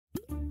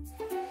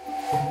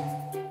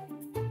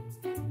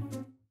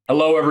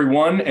Hello,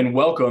 everyone, and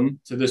welcome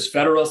to this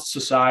Federalist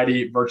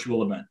Society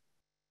virtual event.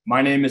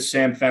 My name is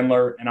Sam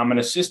Fendler, and I'm an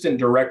Assistant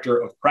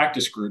Director of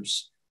Practice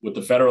Groups with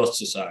the Federalist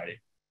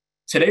Society.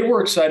 Today,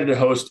 we're excited to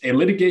host a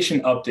litigation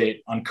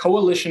update on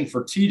Coalition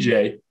for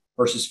TJ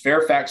versus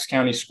Fairfax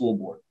County School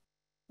Board.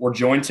 We're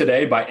joined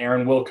today by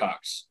Erin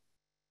Wilcox.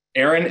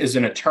 Erin is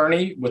an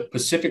attorney with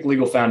Pacific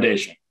Legal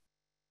Foundation.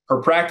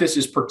 Her practice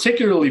is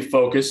particularly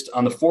focused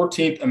on the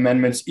 14th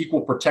Amendment's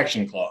Equal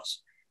Protection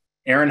Clause.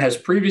 Erin has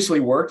previously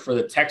worked for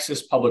the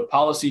Texas Public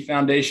Policy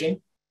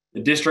Foundation, the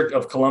District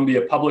of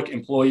Columbia Public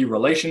Employee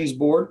Relations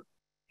Board,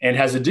 and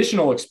has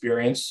additional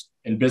experience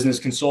in business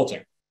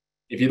consulting.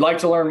 If you'd like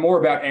to learn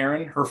more about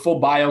Erin, her full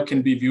bio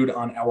can be viewed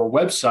on our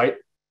website,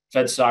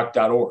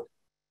 fedsoc.org.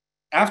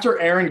 After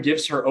Erin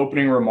gives her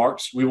opening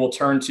remarks, we will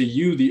turn to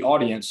you, the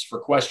audience, for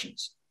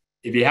questions.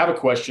 If you have a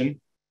question,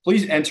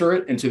 please enter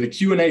it into the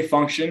Q&A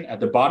function at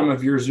the bottom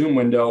of your Zoom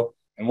window,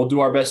 and we'll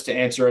do our best to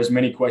answer as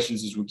many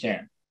questions as we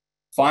can.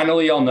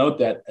 Finally, I'll note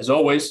that, as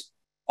always,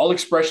 all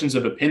expressions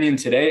of opinion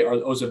today are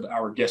those of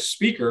our guest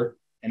speaker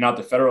and not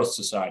the Federalist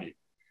Society.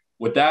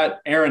 With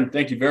that, Erin,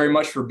 thank you very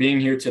much for being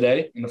here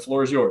today, and the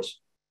floor is yours.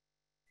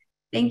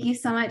 Thank you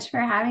so much for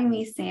having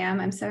me,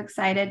 Sam. I'm so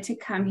excited to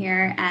come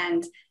here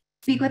and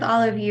speak with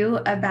all of you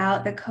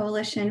about the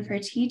Coalition for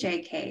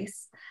TJ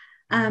case.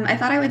 I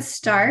thought I would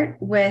start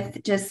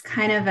with just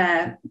kind of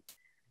a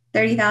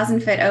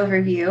 30,000-foot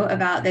overview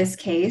about this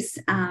case,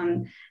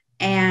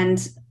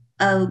 and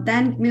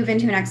then move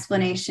into an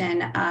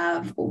explanation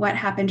of what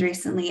happened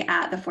recently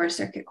at the Fourth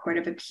Circuit Court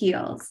of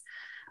Appeals.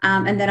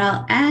 And then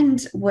I'll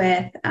end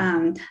with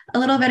a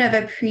little bit of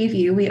a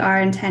preview. We are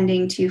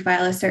intending to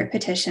file a cert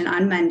petition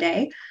on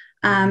Monday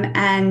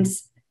and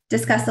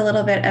discuss a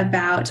little bit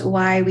about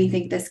why we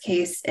think this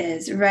case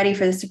is ready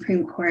for the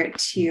Supreme Court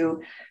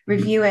to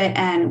review it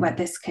and what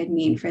this could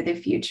mean for the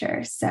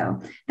future.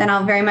 So then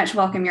I'll very much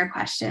welcome your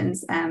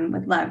questions and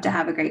would love to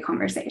have a great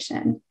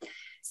conversation.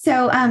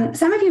 So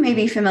some of you may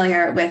be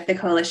familiar with the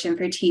Coalition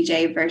for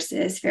TJ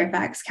versus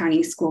Fairfax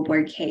County School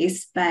Board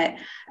case, but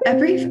a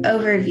brief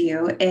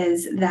overview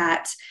is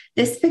that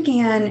this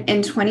began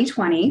in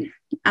 2020,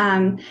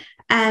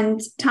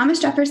 and Thomas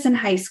Jefferson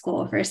High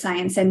School for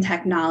Science and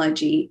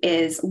Technology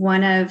is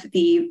one of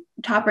the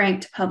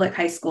top-ranked public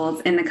high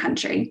schools in the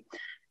country.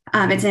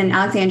 It's in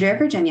Alexandria,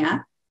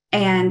 Virginia,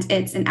 and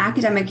it's an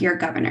academic year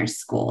governor's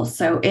school,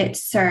 so it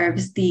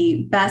serves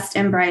the best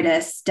and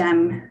brightest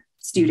STEM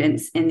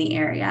students in the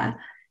area.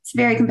 It's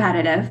very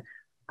competitive,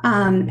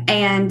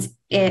 and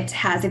it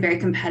has a very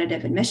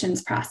competitive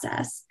admissions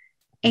process.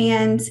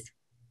 And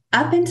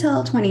up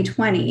until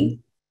 2020,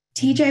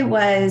 TJ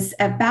was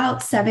about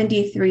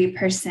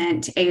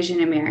 73%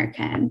 Asian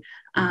American.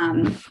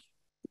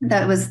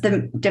 That was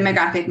the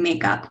demographic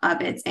makeup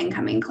of its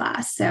incoming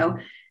class. So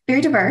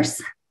very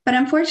diverse, but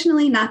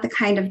unfortunately not the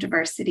kind of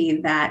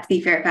diversity that the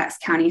Fairfax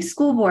County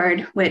School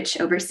Board, which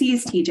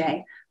oversees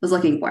TJ, was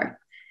looking for.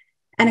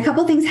 And a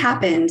couple things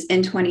happened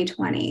in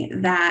 2020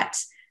 that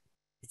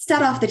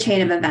set off the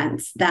chain of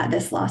events that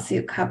this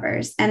lawsuit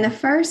covers. And the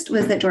first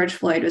was that George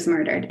Floyd was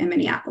murdered in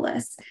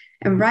Minneapolis.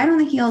 And right on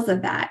the heels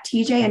of that,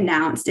 TJ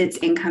announced its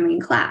incoming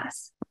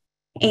class.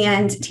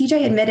 And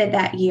TJ admitted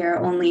that year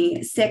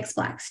only 6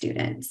 Black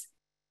students.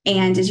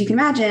 And as you can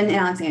imagine, in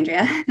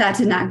Alexandria, that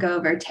did not go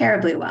over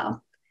terribly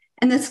well.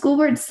 And the school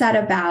board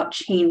set about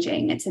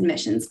changing its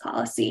admissions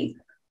policy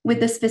with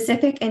the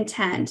specific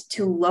intent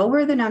to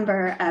lower the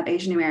number of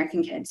Asian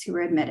American kids who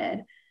were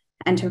admitted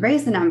and to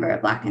raise the number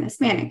of Black and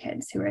Hispanic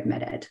kids who were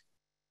admitted.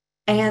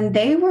 And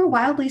they were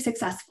wildly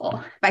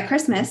successful. By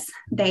Christmas,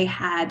 they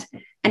had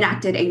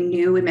enacted a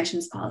new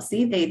admissions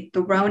policy. They'd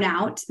thrown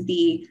out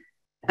the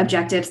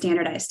objective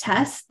standardized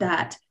tests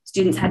that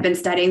students had been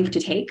studying to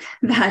take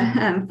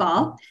that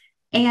fall.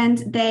 And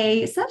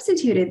they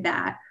substituted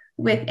that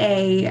with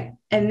a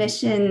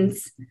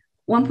admissions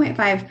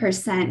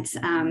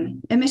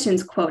 1.5%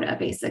 admissions quota,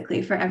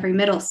 basically, for every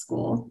middle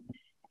school,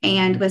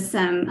 and with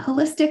some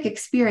holistic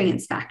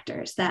experience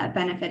factors that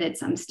benefited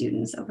some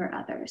students over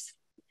others.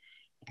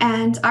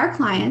 And our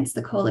clients,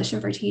 the Coalition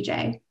for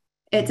TJ,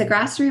 it's a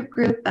grassroots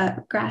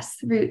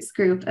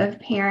group of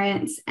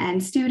parents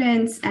and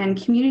students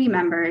and community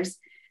members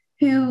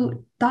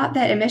who thought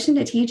that admission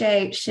to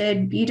TJ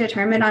should be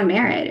determined on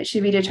merit. It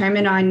should be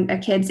determined on a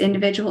kid's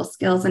individual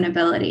skills and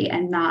ability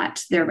and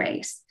not their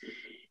race.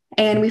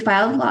 And we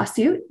filed a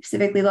lawsuit.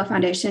 Pacific Legal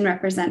Foundation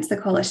represents the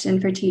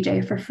Coalition for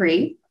TJ for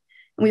free.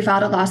 And we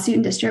filed a lawsuit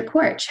in district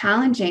court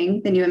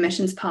challenging the new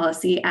admissions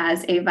policy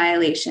as a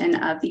violation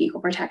of the Equal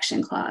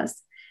Protection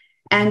Clause.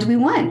 And we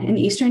won in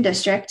the Eastern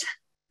District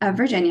of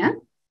Virginia.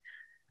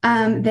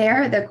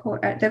 There,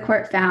 the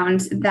court found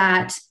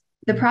that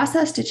the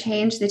process to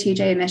change the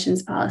TJ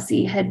admissions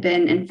policy had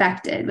been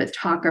infected with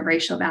talk of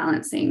racial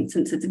balancing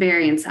since its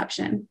very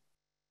inception.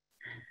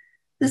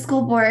 The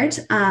school board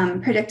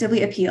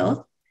predictably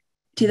appealed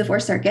to the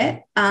Fourth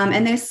Circuit,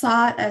 and they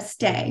sought a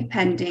stay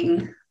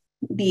pending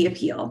the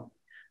appeal,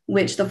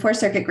 which the Fourth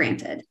Circuit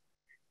granted.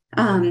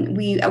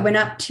 We went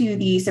up to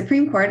the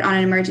Supreme Court on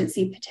an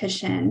emergency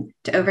petition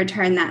to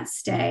overturn that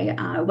stay.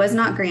 It was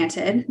not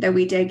granted, though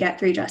we did get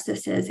 3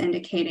 justices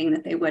indicating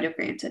that they would have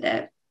granted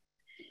it.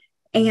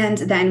 And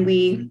then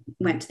we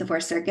went to the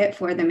Fourth Circuit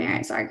for the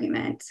merits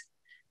argument.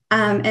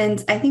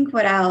 And I think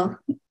what I'll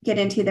get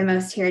into the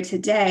most here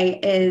today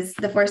is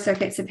the Fourth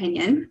Circuit's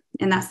opinion,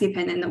 and that's the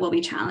opinion that we'll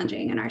be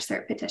challenging in our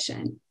cert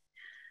petition.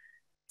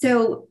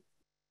 So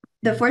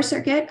the Fourth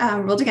Circuit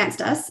ruled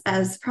against us,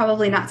 as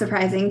probably not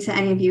surprising to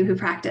any of you who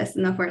practice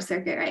in the Fourth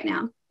Circuit right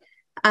now.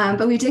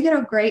 But we did get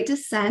a great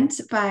dissent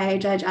by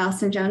Judge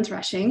Allison Jones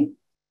Rushing,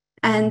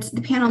 and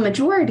the panel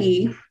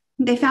majority,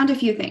 they found a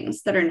few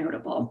things that are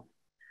notable.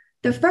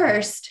 The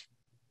first,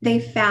 they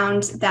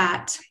found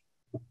that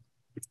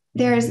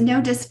there is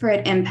no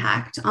disparate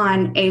impact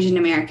on Asian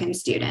American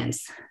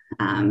students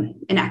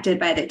enacted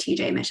by the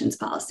TJ admissions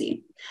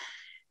policy.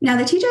 Now,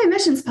 the TJ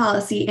admissions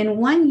policy in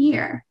 1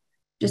 year,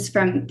 just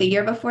from the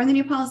year before the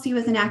new policy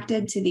was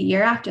enacted to the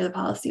year after the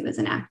policy was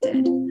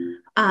enacted,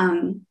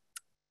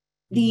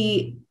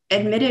 the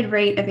admitted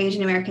rate of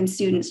Asian American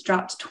students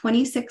dropped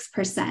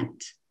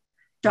 26%,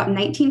 dropped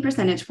 19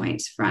 percentage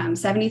points from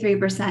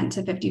 73%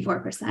 to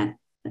 54%.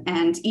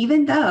 And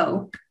even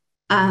though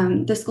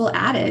the school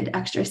added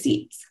extra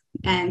seats,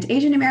 and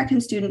Asian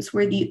American students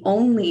were the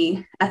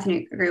only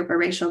ethnic group or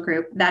racial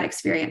group that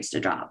experienced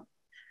a drop.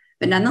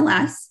 But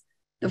nonetheless,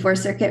 the Fourth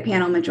Circuit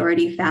panel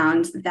majority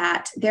found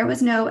that there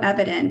was no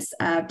evidence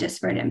of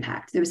disparate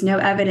impact. There was no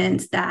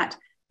evidence that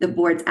the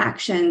board's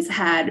actions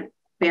had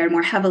bared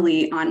more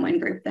heavily on one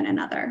group than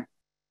another.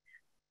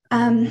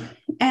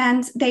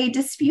 And they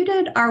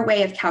disputed our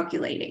way of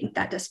calculating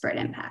that disparate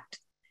impact.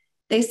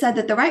 They said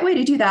that the right way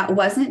to do that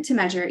wasn't to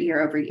measure it year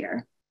over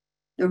year.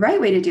 The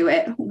right way to do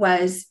it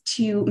was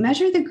to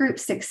measure the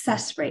group's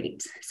success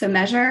rate. So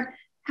measure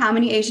how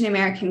many Asian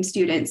American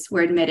students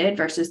were admitted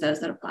versus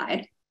those that applied,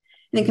 and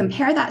then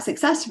compare that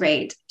success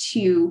rate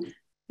to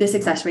the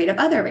success rate of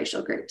other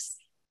racial groups.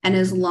 And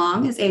as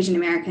long as Asian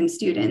American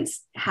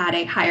students had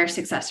a higher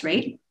success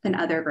rate than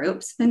other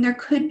groups, then there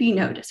could be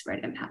no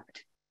disparate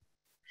impact.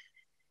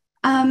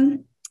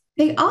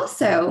 They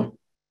also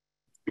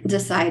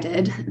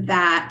decided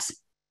that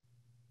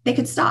they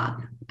could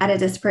stop at a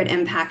disparate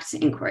impact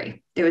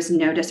inquiry. There was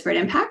no disparate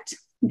impact,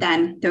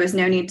 then there was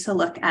no need to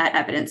look at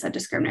evidence of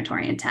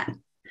discriminatory intent.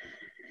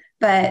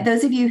 But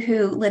those of you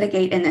who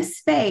litigate in this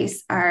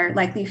space are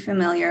likely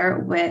familiar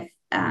with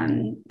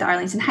the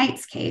Arlington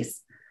Heights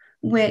case,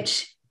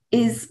 which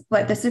is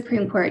what the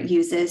Supreme Court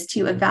uses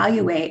to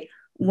evaluate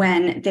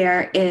when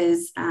there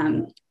is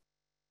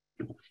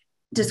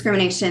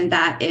discrimination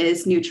that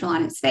is neutral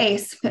on its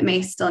face, but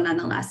may still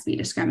nonetheless be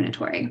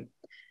discriminatory.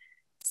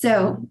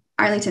 So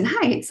Arlington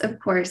Heights, of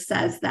course,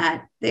 says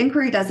that the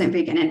inquiry doesn't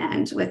begin and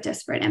end with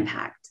disparate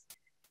impact.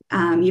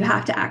 You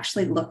have to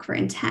actually look for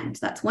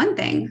intent. That's one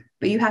thing,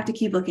 but you have to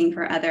keep looking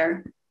for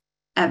other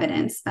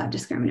evidence of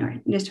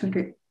discriminatory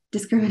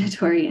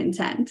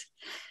intent.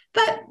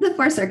 But the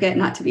Fourth Circuit,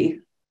 not to be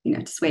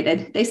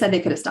dissuaded, they said they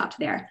could have stopped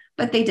there,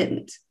 but they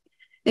didn't.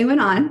 They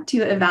went on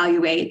to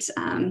evaluate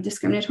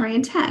discriminatory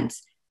intent,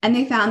 and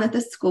they found that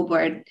the school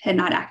board had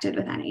not acted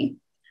with any.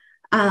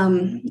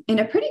 In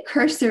a pretty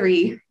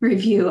cursory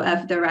review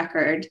of the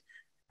record,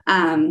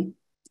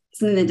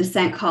 something the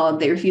dissent called,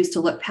 they refused to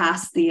look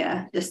past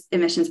the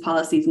admissions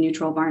policy's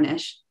neutral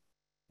varnish.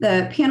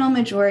 The panel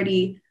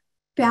majority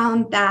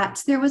found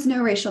that there was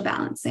no racial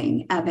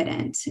balancing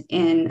evident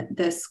in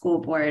the school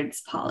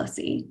board's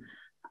policy.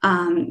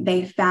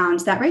 They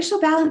found that racial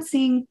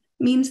balancing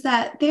means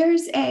that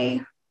there's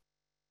a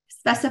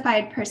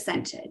specified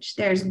percentage,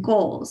 there's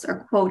goals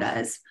or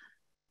quotas.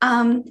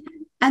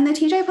 And the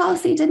TJ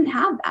policy didn't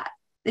have that.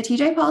 The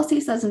TJ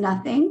policy says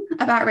nothing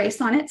about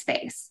race on its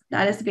face.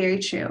 That is very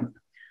true.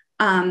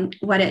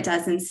 What it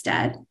does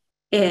instead,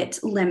 it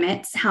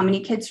limits how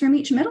many kids from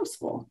each middle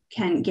school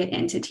can get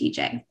into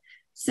TJ.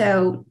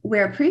 So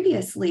where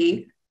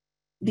previously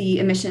the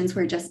admissions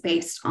were just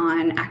based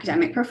on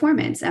academic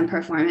performance and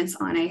performance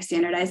on a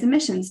standardized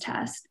admissions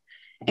test,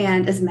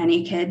 and as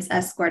many kids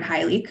as scored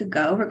highly could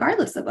go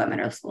regardless of what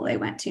middle school they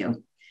went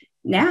to.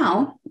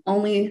 Now,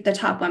 only the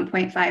top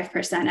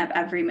 1.5% of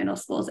every middle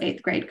school's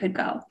 8th grade could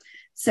go.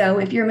 So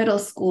if your middle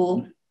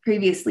school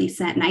previously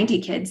sent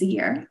 90 kids a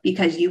year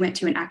because you went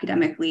to an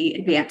academically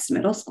advanced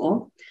middle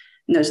school,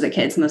 and those are the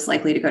kids most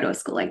likely to go to a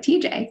school like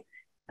TJ,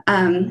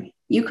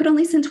 you could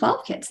only send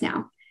 12 kids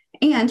now.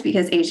 And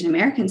because Asian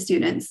American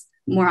students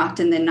more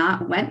often than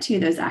not went to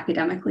those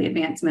academically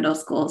advanced middle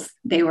schools,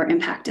 they were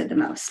impacted the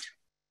most.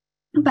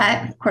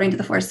 But according to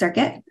the Fourth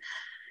Circuit,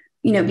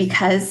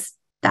 because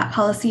that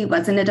policy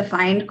wasn't a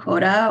defined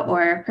quota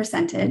or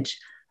percentage,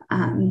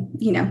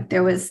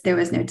 there was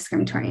no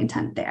discriminatory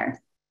intent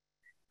there.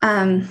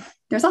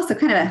 There's also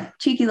kind of a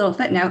cheeky little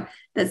footnote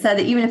that said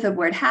that even if the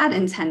board had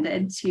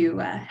intended to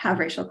have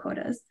racial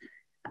quotas,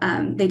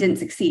 they didn't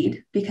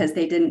succeed because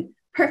they didn't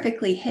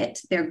perfectly hit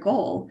their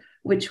goal,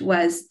 which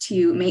was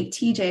to make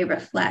TJ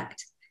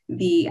reflect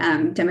the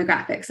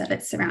demographics of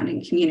its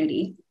surrounding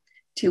community,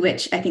 to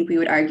which I think we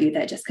would argue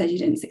that just because you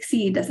didn't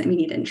succeed doesn't mean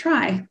you didn't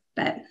try.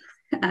 but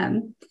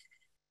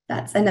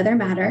that's another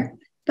matter.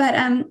 But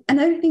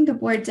another thing the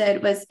board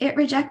did was it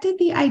rejected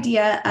the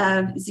idea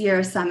of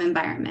zero-sum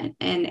environment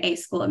in a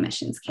school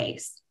admissions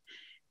case.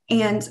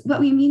 And what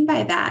we mean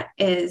by that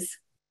is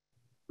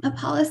a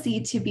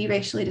policy to be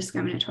racially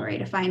discriminatory,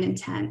 to find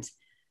intent.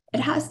 It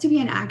has to be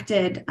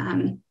enacted,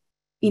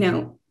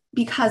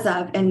 because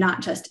of and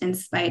not just in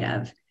spite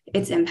of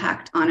its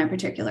impact on a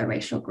particular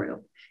racial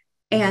group.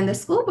 And the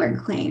school board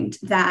claimed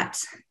that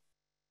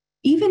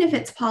even if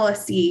its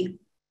policy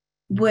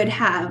would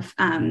have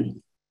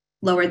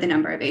lowered the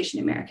number of Asian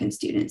American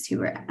students who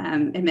were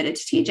admitted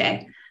to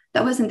TJ,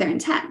 that wasn't their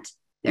intent.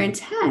 Their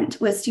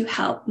intent was to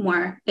help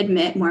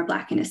admit more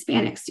Black and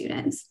Hispanic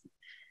students.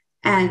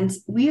 And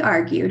we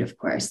argued, of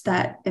course,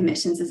 that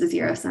admissions is a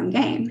zero-sum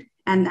game,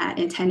 and that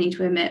intending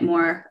to admit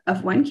more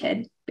of one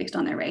kid based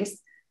on their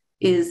race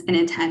is an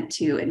intent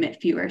to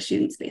admit fewer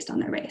students based on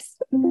their race.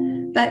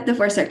 But the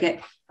Fourth Circuit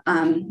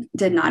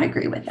did not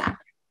agree with that.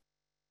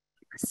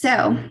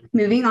 So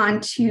moving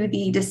on to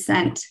the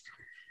dissent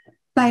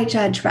by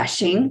Judge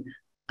Rushing,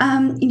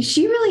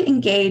 she really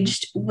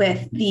engaged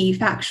with the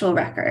factual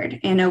record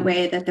in a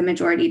way that the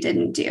majority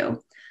didn't do.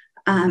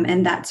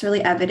 And that's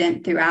really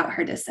evident throughout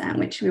her dissent,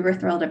 which we were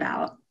thrilled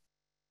about.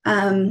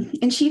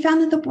 And she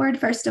found that the board,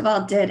 first of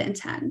all, did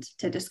intend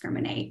to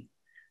discriminate.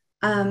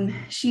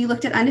 She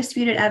looked at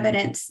undisputed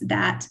evidence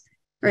that,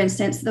 for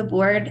instance, the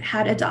board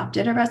had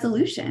adopted a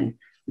resolution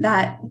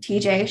that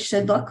TJ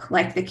should look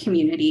like the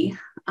community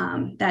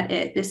that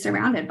it is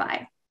surrounded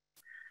by.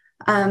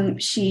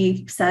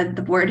 She said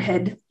the board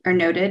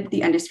noted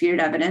the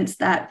undisputed evidence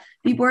that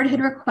the board had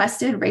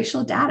requested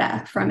racial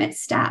data from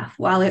its staff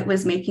while it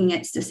was making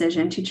its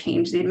decision to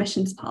change the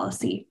admissions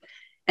policy.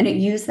 And it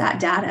used that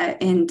data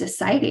in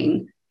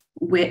deciding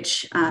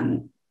which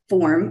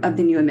form of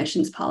the new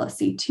admissions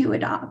policy to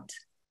adopt.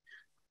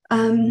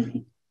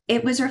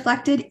 It was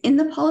reflected in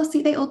the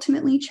policy they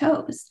ultimately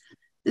chose.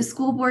 The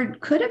school board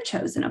could have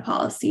chosen a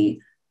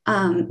policy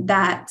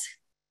that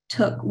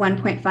took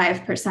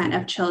 1.5%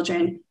 of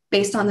children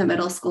based on the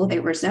middle school they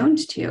were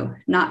zoned to,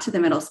 not to the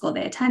middle school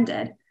they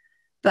attended.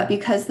 But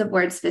because the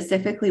board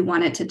specifically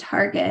wanted to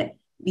target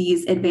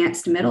these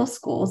advanced middle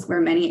schools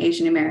where many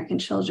Asian American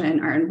children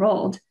are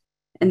enrolled,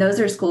 and those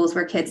are schools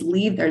where kids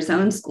leave their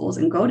zone schools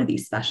and go to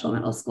these special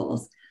middle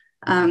schools,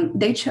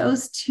 they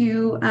chose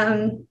to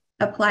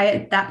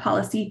apply that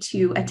policy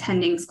to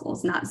attending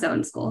schools, not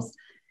zone schools.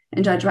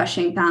 And Judge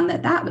Rushing found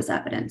that that was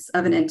evidence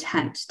of an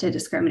intent to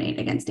discriminate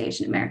against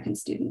Asian American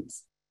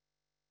students.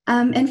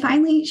 And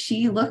finally,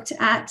 she looked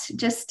at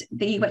just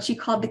what she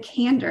called the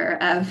candor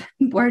of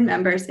board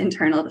members'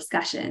 internal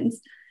discussions.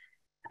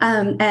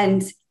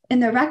 And in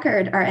the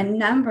record are a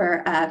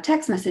number of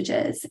text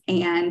messages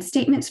and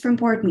statements from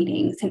board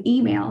meetings and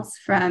emails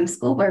from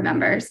school board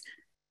members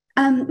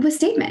with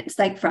statements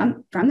like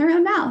from their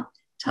own mouth,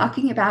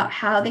 talking about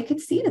how they could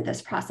see that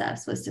this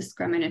process was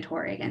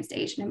discriminatory against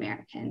Asian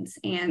Americans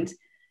and,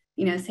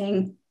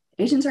 saying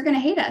Asians are going to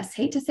hate us,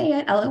 hate to say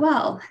it,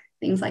 LOL,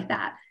 things like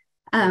that.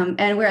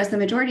 And whereas the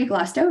majority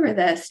glossed over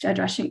this, Judge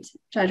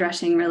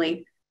Rushing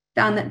really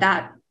found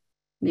that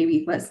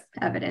maybe was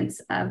evidence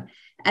of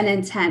an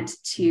intent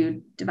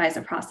to devise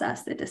a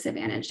process that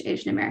disadvantaged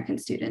Asian American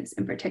students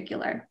in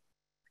particular.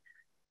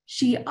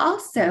 She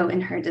also, in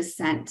her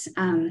dissent,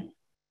 found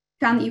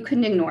that you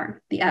couldn't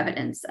ignore the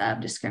evidence of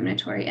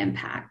discriminatory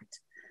impact.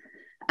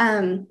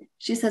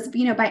 She says,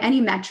 by any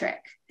metric,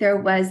 there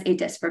was a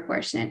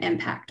disproportionate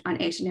impact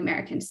on Asian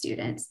American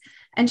students.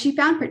 And she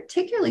found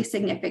particularly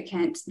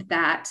significant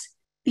that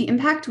the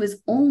impact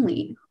was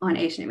only on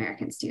Asian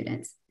American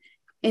students.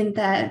 In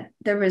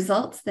the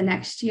results the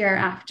next year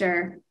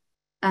after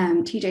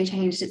TJ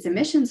changed its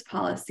admissions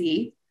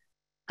policy,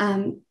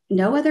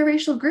 no other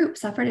racial group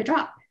suffered a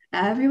drop.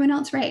 Everyone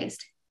else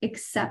raised,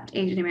 except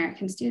Asian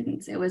American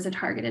students. It was a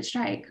targeted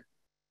strike.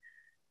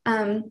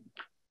 And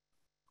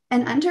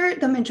under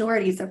the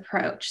majority's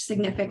approach,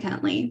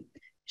 significantly,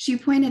 she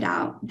pointed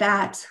out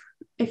that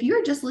if you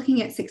were just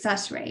looking at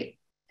success rate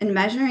and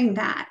measuring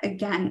that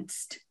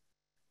against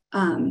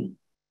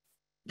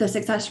the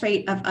success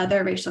rate of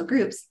other racial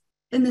groups,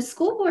 then the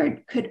school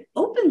board could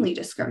openly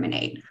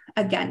discriminate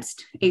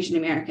against Asian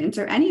Americans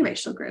or any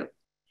racial group.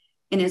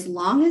 And as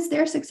long as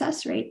their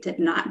success rate did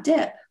not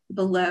dip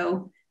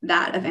below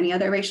that of any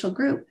other racial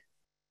group,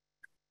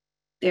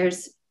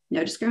 there's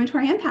no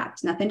discriminatory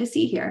impact, nothing to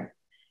see here.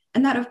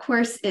 And that, of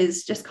course,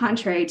 is just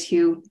contrary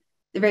to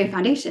the very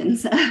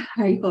foundations of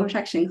our Equal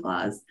Protection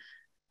Clause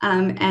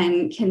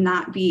and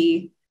cannot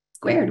be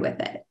squared with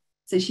it.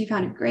 So she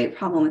found a great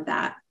problem with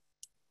that.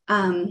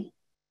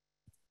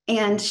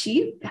 And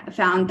she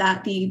found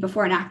that the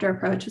before and after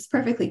approach was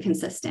perfectly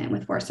consistent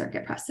with Fourth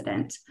Circuit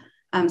precedent,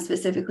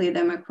 specifically the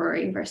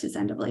McCrory versus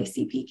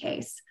NAACP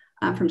case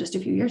from just a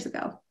few years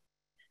ago.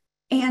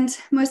 And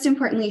most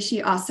importantly,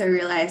 she also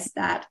realized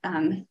that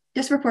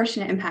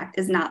disproportionate impact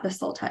is not the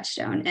sole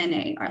touchstone in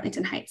a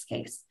Arlington Heights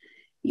case.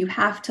 You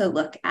have to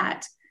look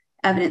at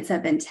evidence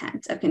of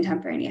intent, of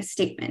contemporaneous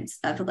statements,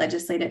 of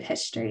legislative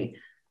history,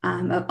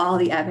 of all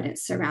the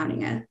evidence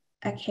surrounding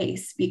a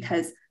case,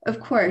 because of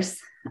course,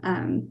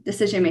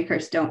 decision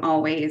makers don't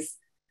always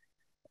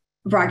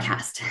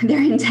broadcast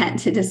their intent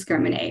to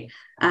discriminate.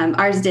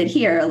 Ours did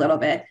here a little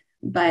bit,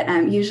 but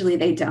usually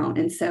they don't.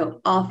 And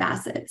so all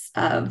facets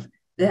of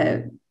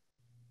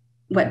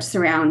what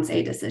surrounds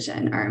a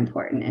decision are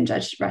important, and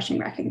Judge Rushing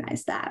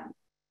recognized that.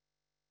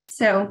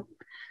 So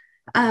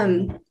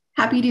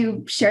happy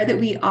to share that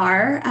we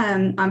are,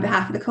 on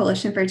behalf of the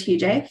Coalition for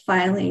TJ,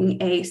 filing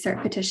a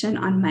cert petition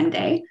on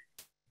Monday,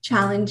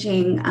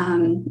 challenging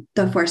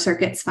the Fourth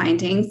Circuit's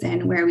findings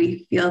and where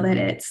we feel that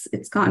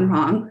it's gone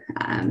wrong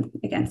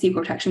against the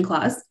Equal Protection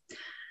Clause.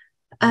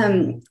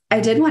 I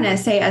did want to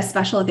say a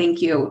special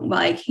thank you, while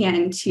I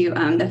can, to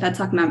the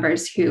FedSoc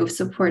members who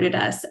supported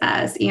us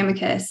as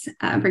amicus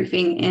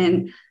briefing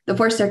in the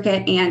Fourth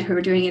Circuit and who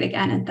are doing it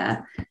again at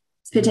the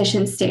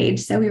petition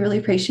stage. So we really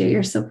appreciate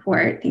your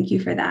support. Thank you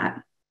for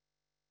that.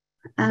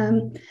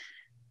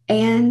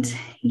 And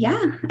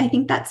yeah, I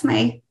think that's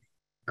my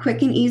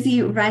quick and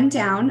easy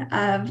rundown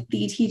of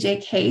the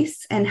TJ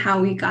case and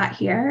how we got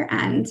here,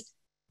 and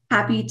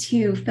happy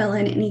to fill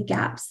in any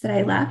gaps that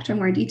I left or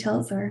more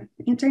details or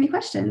answer any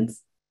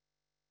questions.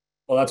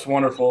 Well, that's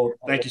wonderful.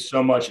 Thank you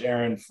so much,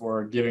 Erin,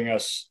 for giving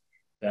us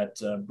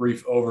that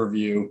brief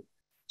overview.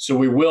 So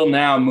we will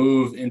now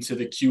move into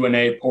the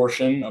Q&A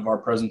portion of our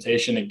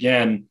presentation.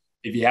 Again,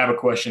 if you have a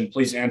question,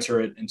 please answer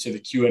it into the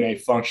Q&A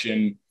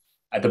function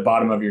at the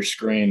bottom of your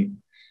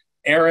screen.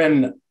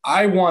 Erin,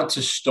 I want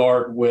to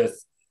start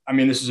with,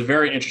 this is a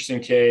very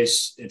interesting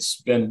case.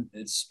 It's been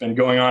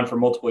going on for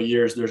multiple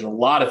years. There's a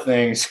lot of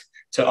things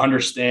to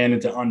understand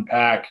and to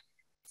unpack,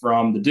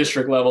 from the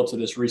district level to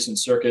this recent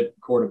circuit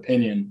court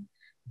opinion.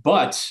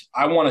 But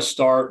I want to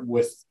start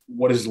with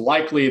what is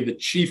likely the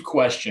chief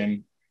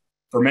question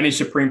for many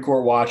Supreme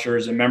Court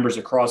watchers and members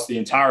across the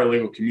entire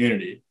legal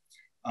community.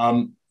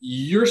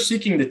 You're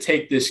seeking to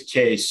take this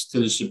case to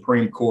the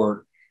Supreme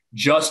Court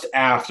just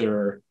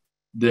after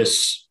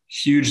this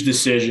huge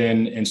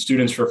decision in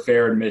Students for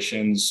Fair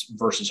Admissions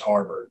versus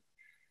Harvard.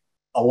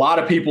 A lot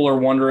of people are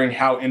wondering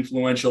how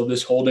influential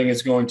this holding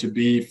is going to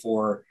be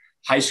for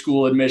high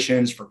school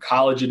admissions, for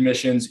college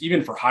admissions,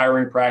 even for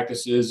hiring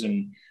practices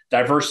and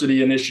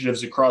diversity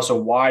initiatives across a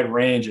wide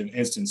range of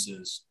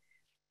instances.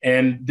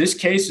 And this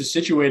case is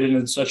situated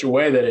in such a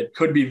way that it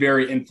could be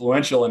very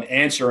influential in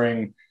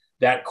answering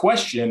that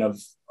question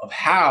of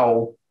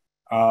how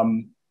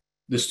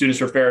the Students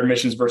for Fair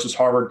Admissions versus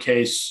Harvard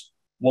case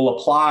will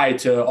apply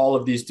to all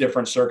of these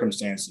different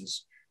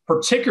circumstances,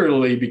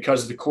 particularly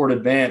because the court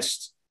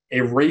advanced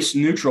a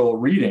race-neutral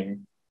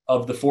reading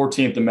of the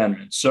 14th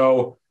Amendment.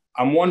 So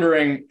I'm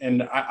wondering,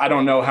 and I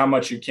don't know how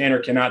much you can or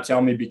cannot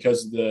tell me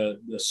because the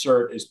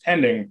cert is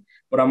pending,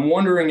 but I'm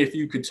wondering if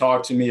you could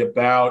talk to me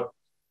about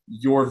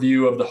your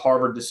view of the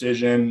Harvard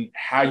decision,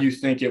 how you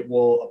think it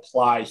will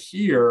apply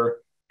here,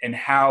 and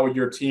how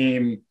your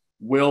team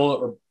will,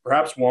 or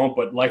perhaps won't,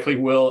 but likely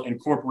will,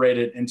 incorporate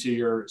it into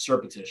your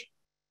cert petition.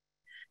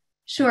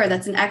 Sure,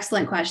 that's an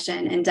excellent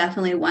question, and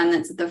definitely one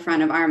that's at the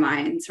front of our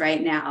minds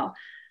right now.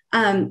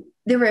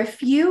 There were a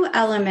few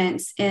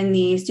elements in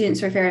the Students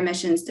for Fair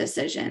Admissions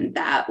decision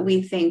that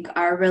we think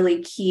are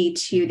really key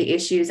to the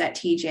issues at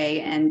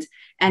TJ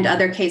and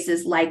other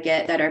cases like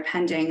it that are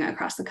pending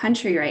across the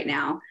country right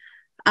now.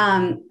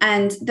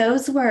 And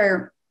those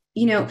were,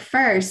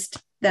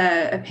 first,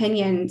 the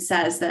opinion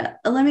says that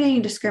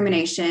eliminating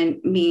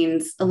discrimination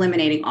means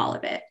eliminating all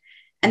of it.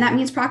 And that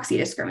means proxy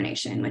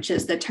discrimination, which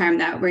is the term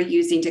that we're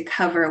using to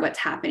cover what's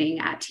happening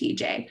at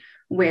TJ,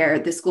 where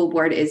the school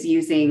board is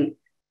using,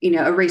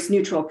 a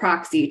race-neutral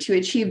proxy to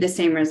achieve the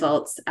same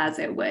results as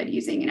it would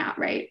using an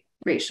outright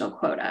racial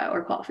quota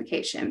or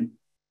qualification.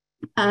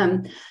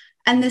 And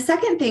the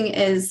second thing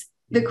is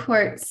the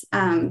court's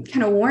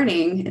kind of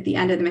warning at the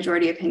end of the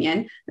majority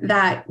opinion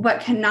that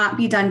what cannot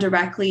be done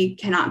directly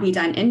cannot be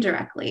done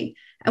indirectly.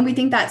 And we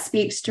think that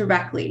speaks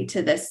directly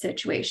to this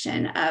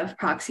situation of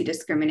proxy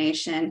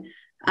discrimination,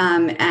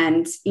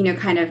 and,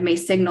 kind of may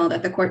signal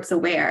that the court's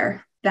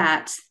aware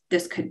that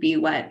this could be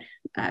what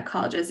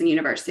colleges and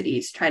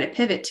universities try to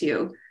pivot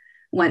to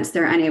once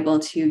they're unable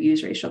to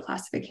use racial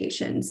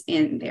classifications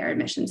in their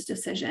admissions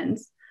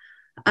decisions.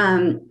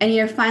 And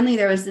finally,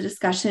 there was the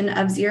discussion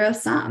of zero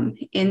sum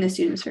in the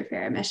Students for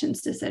Fair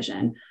Admissions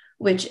decision,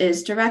 which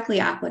is directly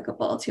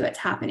applicable to what's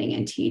happening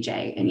in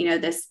TJ.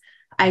 And, this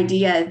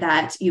idea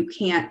that you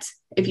can't,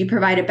 if you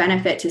provide a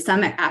benefit to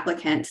some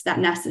applicants, that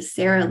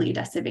necessarily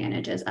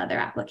disadvantages other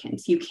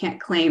applicants. You can't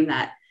claim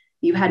that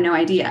you had no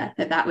idea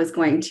that that was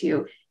going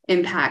to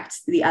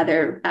impact the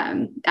other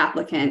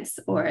applicants,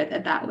 or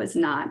that was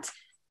not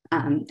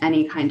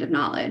any kind of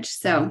knowledge.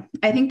 So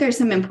I think there's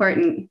some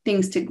important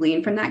things to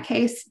glean from that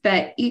case,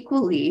 but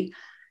equally,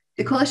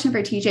 the Coalition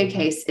for TJ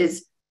case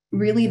is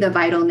really the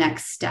vital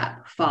next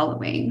step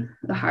following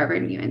the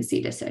Harvard and UNC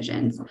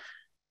decisions.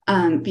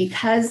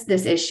 Because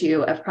this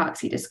issue of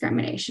proxy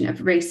discrimination,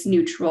 of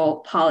race-neutral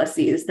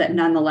policies that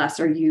nonetheless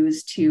are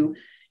used to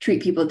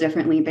treat people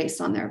differently based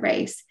on their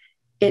race,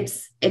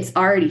 it's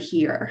already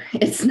here.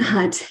 It's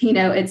not,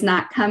 it's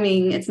not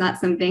coming. It's not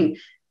something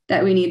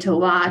that we need to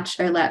watch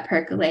or let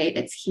percolate.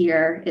 It's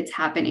here. It's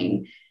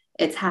happening.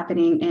 It's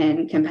happening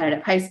in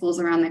competitive high schools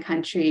around the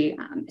country.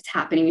 It's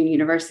happening in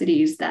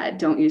universities that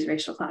don't use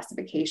racial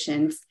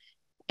classifications.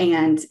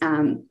 And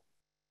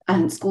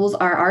schools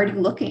are already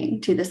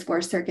looking to this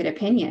Fourth Circuit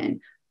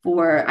opinion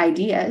for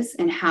ideas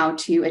and how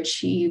to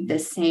achieve the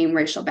same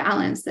racial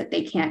balance that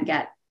they can't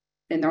get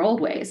in their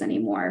old ways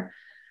anymore.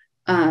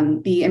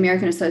 The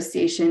American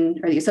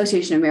Association, or the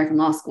Association of American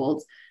Law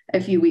Schools,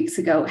 a few weeks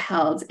ago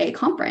held a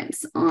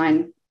conference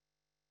on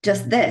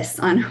just this,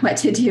 on what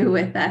to do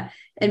with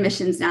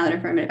admissions now that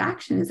affirmative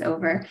action is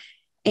over.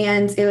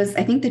 And it was,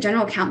 I think, the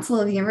general counsel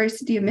of the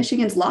University of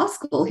Michigan's law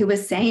school who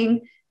was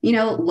saying,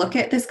 look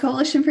at this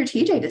Coalition for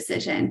TJ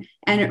decision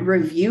and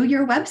review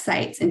your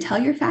websites and tell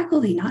your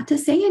faculty not to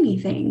say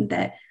anything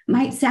that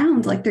might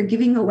sound like they're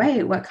giving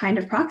away what kind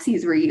of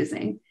proxies we're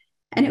using.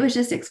 And it was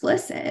just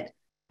explicit.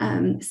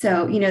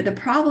 So, the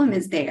problem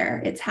is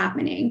there, it's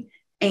happening.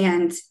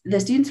 And the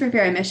Students for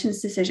Fair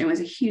Admissions decision was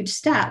a huge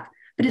step,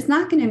 but it's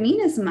not going to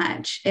mean as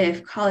much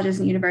if colleges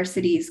and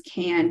universities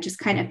can just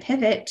kind of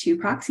pivot to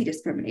proxy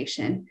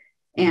discrimination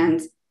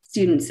and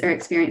students are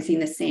experiencing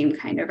the same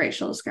kind of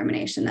racial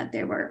discrimination that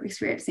they were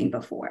experiencing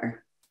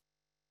before.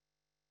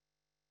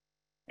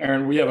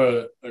 Aaron, we have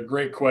a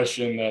great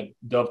question that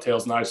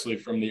dovetails nicely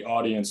from the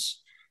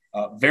audience.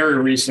 Very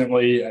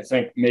recently, I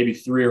think maybe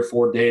 3 or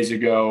 4 days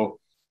ago,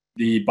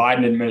 the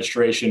Biden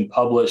administration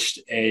published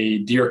a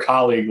Dear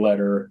Colleague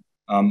letter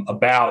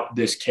about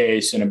this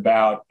case and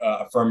about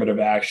affirmative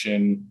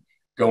action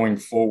going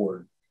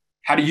forward.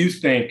 How do you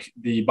think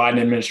the Biden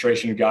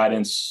administration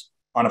guidance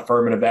on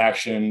affirmative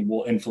action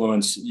will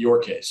influence your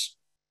case?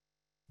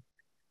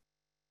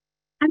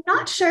 I'm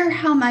not sure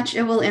how much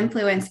it will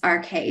influence our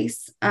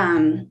case,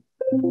 to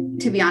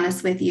be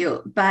honest with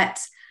you, but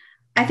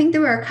I think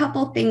there were a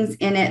couple things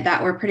in it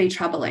that were pretty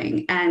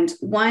troubling. And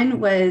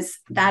one was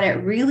that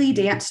it really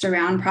danced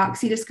around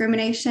proxy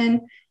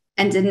discrimination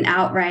and didn't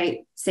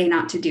outright say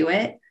not to do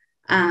it.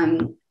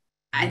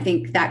 I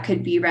think that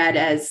could be read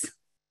as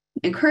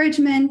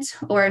encouragement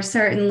or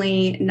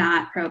certainly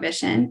not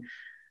prohibition.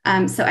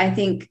 So I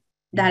think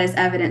that is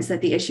evidence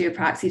that the issue of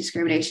proxy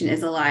discrimination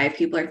is alive.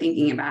 People are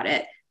thinking about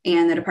it,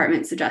 and the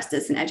Departments of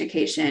Justice and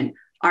Education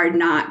are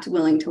not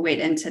willing to wade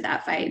into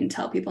that fight and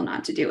tell people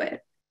not to do it.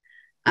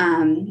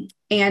 And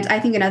I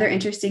think another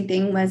interesting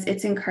thing was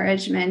its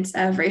encouragement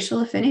of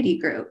racial affinity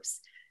groups.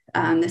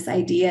 This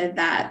idea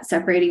that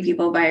separating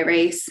people by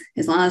race,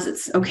 as long as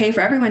it's okay for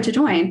everyone to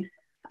join,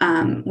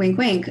 wink,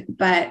 wink,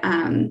 but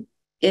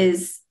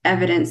is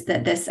evidence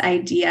that this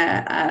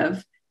idea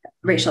of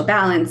racial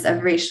balance,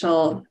 of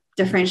racial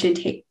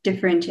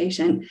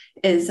differentiation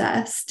is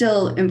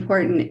still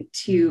important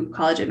to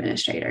college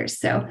administrators.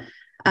 So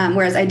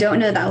whereas I don't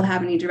know that will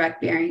have any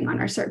direct bearing on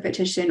our cert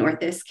petition or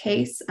this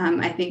case,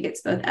 I think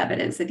it's both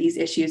evidence that these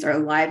issues are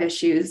live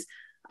issues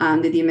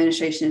that the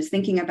administration is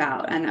thinking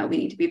about and that we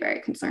need to be very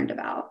concerned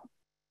about.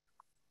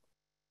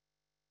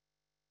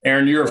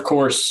 Aaron, you're, of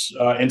course,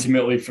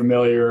 intimately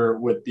familiar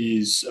with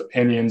these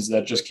opinions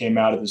that just came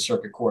out at the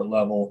circuit court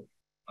level.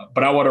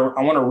 But I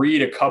want to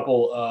read a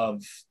couple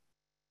of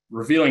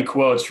revealing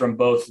quotes from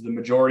both the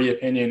majority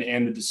opinion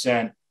and the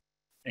dissent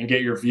and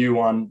get your view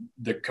on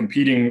the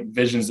competing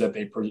visions that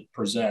they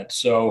present.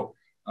 So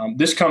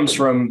this comes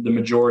from the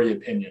majority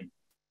opinion.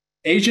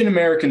 Asian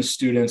American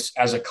students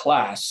as a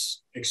class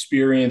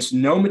experience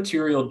no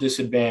material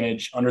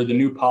disadvantage under the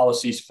new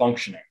policy's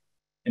functioning.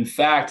 In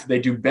fact, they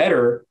do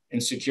better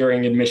in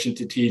securing admission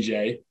to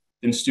TJ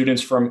than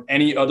students from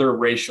any other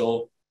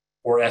racial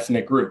or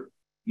ethnic group.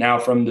 Now,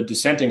 from the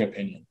dissenting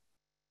opinion,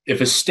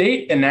 if a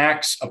state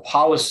enacts a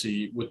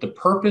policy with the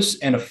purpose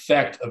and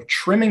effect of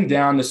trimming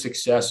down the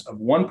success of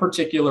one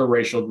particular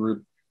racial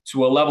group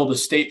to a level the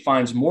state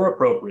finds more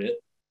appropriate,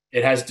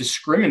 it has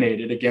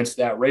discriminated against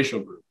that racial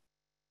group.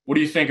 What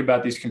do you think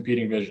about these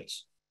competing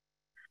visions?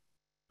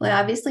 Well, I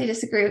obviously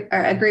disagree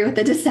or agree with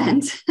the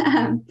dissent,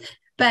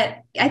 but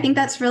I think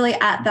that's really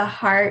at the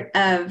heart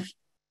of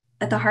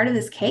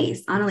this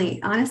case.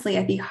 Honestly,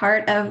 at the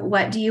heart of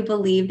what do you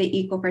believe that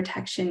equal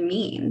protection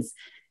means?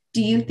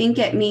 Do you think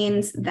it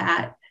means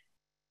that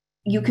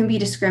you can be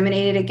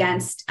discriminated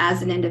against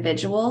as an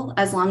individual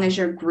as long as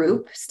your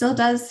group still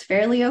does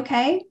fairly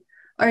okay?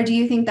 Or do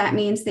you think that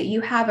means that you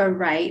have a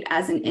right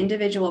as an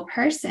individual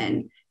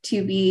person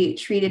to be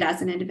treated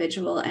as an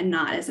individual and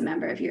not as a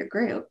member of your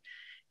group?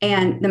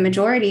 And the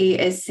majority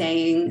is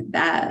saying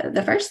that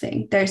the first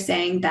thing, they're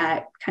saying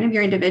that kind of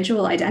your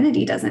individual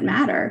identity doesn't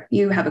matter.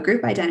 You have a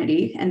group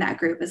identity and that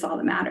group is all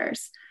that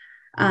matters.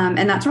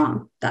 And that's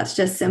wrong. That's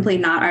just simply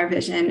not our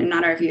vision and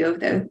not our view of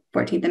the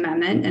 14th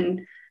Amendment.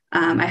 And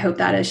I hope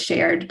that is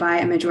shared by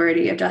a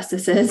majority of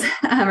justices,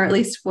 or at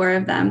least 4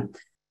 of them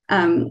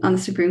on the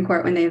Supreme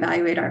Court when they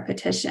evaluate our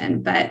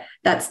petition. But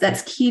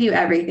that's key to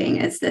everything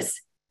is this.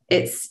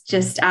 It's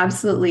just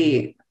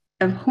absolutely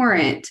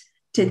abhorrent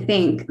to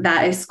think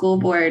that a school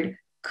board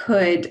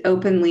could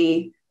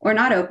openly or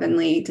not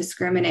openly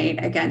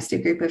discriminate against a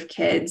group of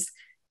kids,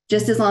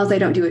 just as long as they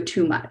don't do it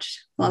too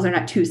much, as long as they're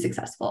not too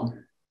successful.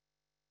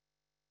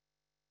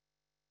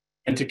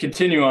 And to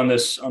continue on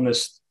this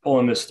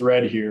pulling this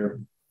thread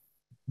here,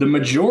 the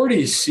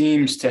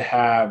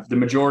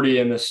majority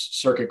in this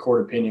circuit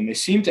court opinion, they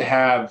seem to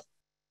have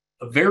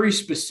a very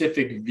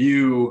specific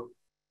view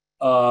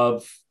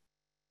of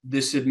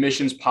this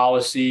admissions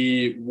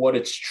policy, what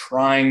it's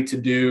trying to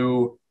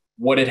do,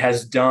 what it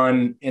has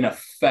done in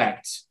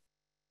effect.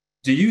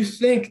 Do you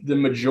think the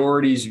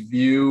majority's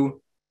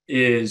view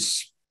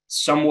is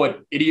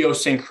somewhat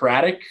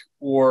idiosyncratic,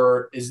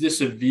 or is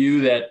this a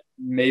view that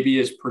maybe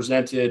is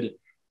presented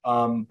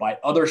by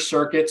other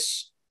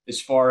circuits as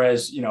far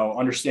as,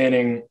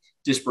 understanding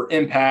disparate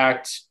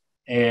impact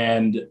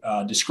and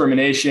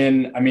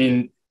discrimination? I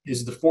mean,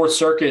 is the Fourth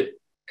Circuit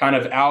kind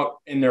of out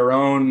in their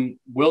own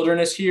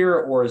wilderness here,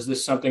 or is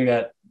this something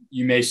that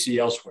you may see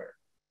elsewhere?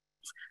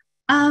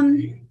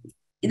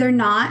 They're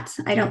not.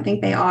 I don't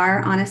think they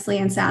are, honestly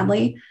and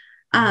sadly.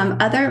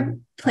 Other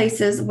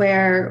places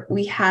where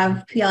we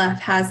have PLF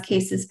has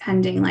cases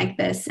pending like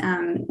this,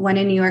 one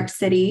in New York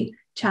City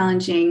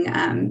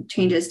challenging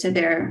changes to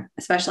their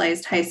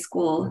specialized high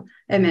school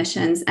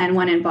admissions, and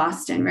one in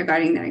Boston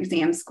regarding their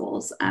exam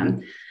schools.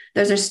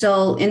 Those are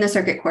still in the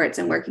circuit courts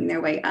and working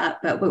their way up.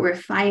 But what we're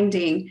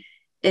finding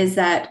is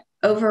that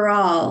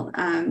overall,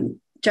 the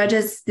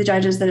judges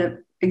that have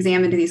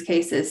examined these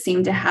cases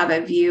seem to have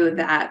a view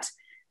that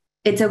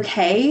it's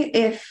okay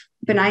if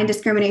benign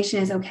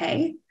discrimination is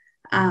okay,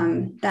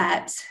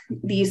 that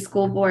these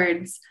school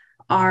boards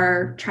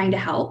are trying to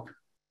help,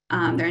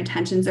 their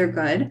intentions are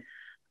good,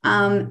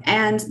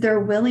 and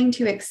they're willing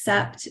to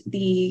accept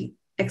the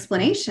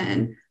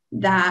explanation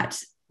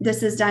that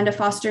this is done to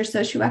foster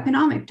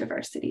socioeconomic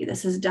diversity.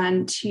 This is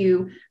done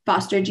to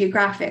foster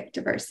geographic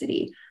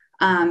diversity.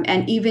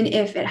 And even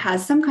if it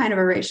has some kind of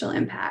a racial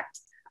impact,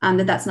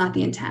 that's not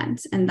the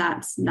intent, and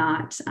that's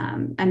not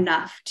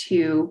enough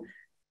to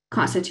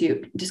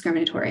constitute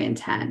discriminatory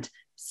intent.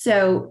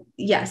 So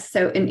yes,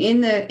 so in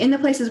the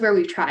places where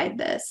we've tried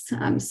this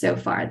so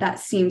far, that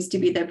seems to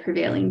be the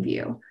prevailing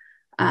view.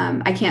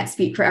 I can't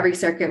speak for every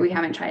circuit. We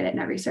haven't tried it in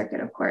every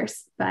circuit, of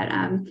course, but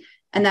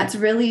and that's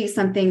really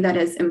something that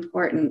is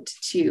important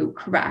to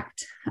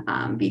correct,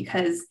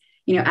 because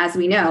as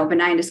we know,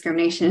 benign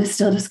discrimination is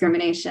still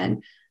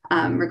discrimination,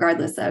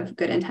 regardless of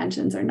good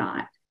intentions or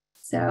not.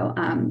 So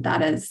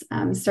that is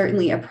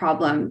certainly a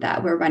problem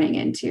that we're running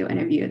into, and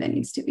a view that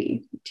needs to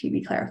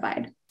be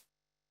clarified.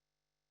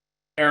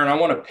 Aaron, I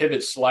want to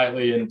pivot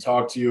slightly and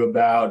talk to you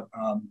about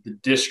the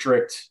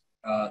district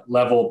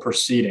level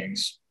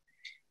proceedings.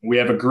 We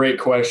have a great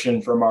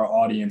question from our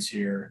audience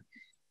here.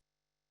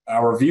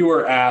 Our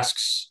viewer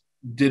asks,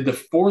 did the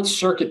Fourth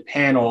Circuit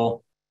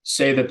panel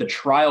say that the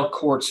trial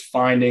court's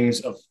findings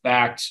of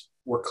fact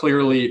were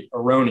clearly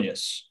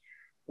erroneous?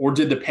 Or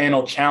did the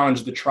panel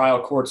challenge the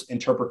trial court's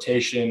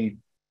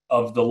interpretation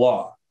of the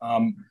law?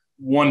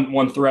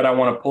 One thread I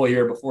want to pull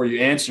here before you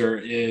answer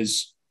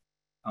is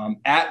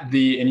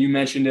and you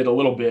mentioned it a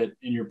little bit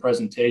in your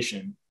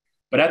presentation,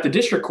 but at the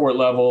district court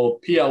level,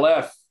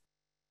 PLF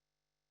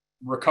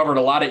recovered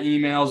a lot of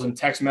emails and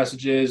text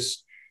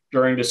messages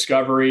during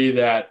discovery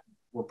that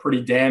were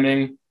pretty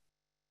damning.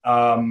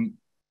 How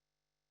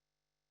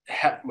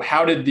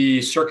did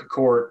the circuit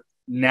court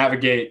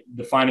navigate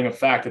the finding of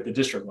fact at the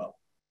district level?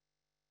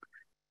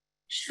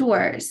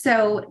 Sure.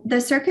 So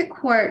the circuit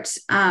court,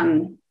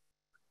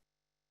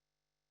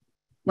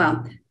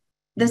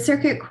 the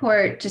circuit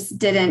court just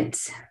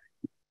didn't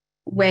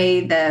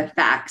weigh the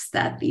facts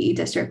that the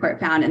district court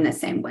found in the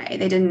same way.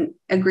 They didn't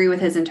agree with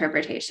his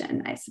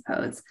interpretation, I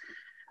suppose.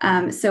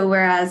 So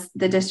whereas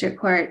the district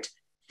court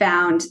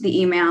found the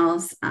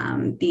emails,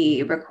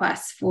 the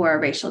requests for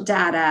racial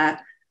data,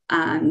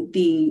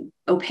 the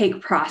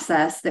opaque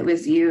process that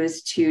was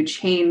used to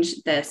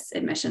change this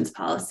admissions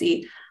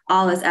policy,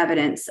 all as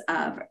evidence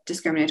of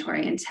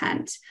discriminatory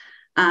intent.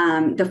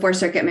 The Fourth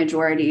Circuit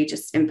majority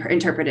just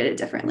interpreted it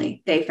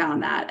differently. They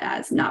found that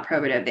as not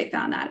probative. They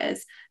found that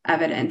as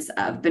evidence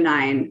of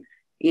benign,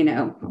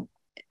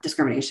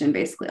 discrimination,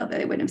 basically, although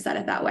they wouldn't have said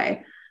it that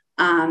way.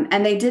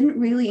 And they didn't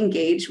really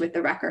engage with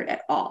the record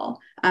at all,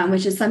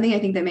 which is something I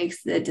think that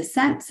makes the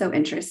dissent so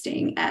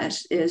interesting,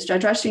 as is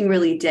Judge Rushing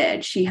really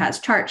did. She has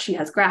charts, she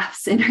has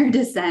graphs in her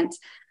dissent,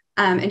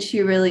 and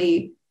she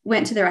really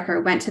went to the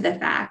record, went to the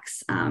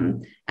facts,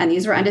 and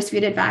these were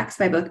undisputed facts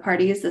by both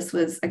parties. This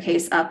was a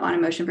case up on a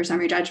motion for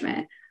summary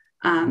judgment.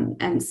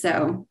 And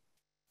so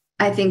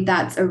I think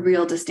that's a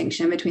real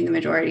distinction between the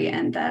majority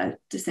and the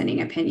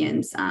dissenting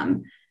opinions,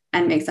 and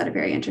makes that a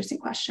very interesting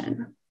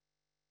question.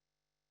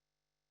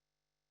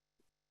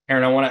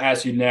 Aaron, I want to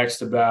ask you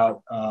next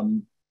about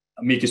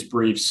amicus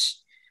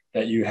briefs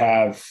that you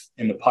have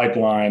in the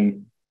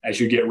pipeline as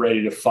you get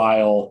ready to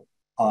file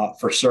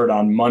for cert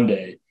on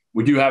Monday.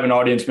 We do have an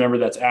audience member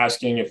that's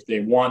asking if they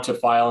want to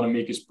file an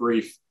amicus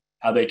brief,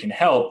 how they can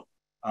help.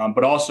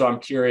 But also I'm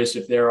curious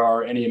if there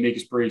are any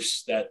amicus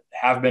briefs that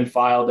have been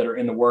filed that are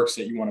in the works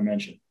that you want to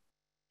mention.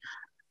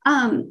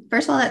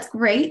 First of all, that's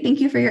great. Thank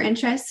you for your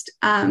interest.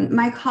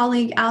 My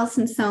colleague,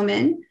 Allison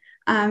Soman,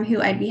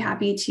 who I'd be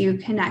happy to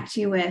connect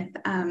you with,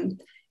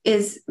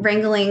 is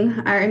wrangling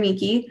our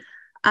amici.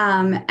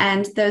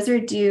 And those are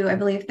due, I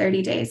believe,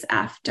 30 days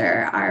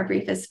after our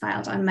brief is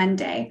filed on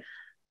Monday.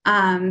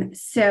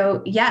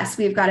 So yes,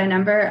 we've got a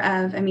number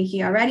of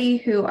amici already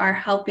who are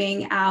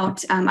helping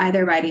out,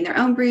 either writing their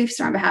own briefs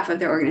or on behalf of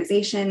their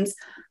organizations,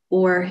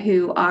 or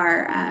who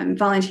are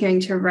volunteering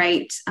to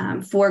write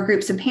for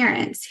groups of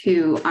parents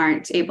who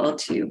aren't able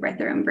to write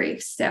their own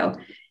briefs. So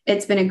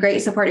it's been a great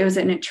support. It was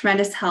a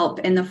tremendous help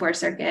in the Fourth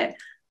Circuit,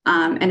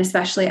 and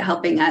especially at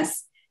helping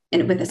us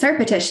with the cert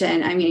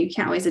petition. I mean, you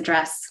can't always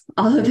address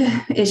all of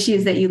the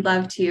issues that you'd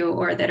love to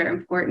or that are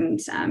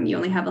important. You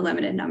only have a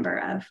limited number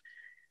of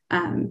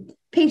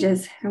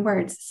pages and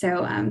words.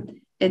 So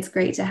it's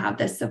great to have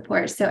this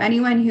support. So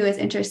anyone who is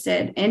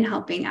interested in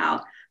helping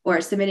out or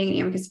submitting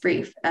an amicus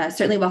brief,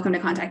 certainly welcome to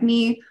contact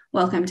me,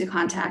 welcome to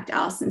contact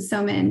Allison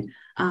Soman,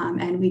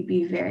 and we'd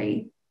be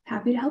very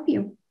happy to help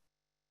you.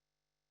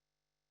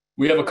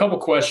 We have a couple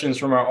questions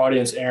from our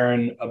audience,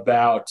 Aaron,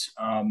 about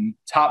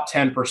top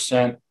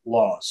 10%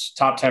 laws,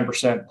 top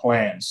 10%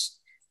 plans.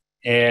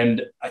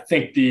 And I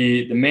think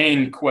the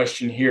main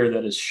question here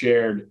that is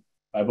shared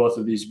by both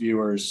of these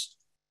viewers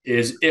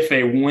is if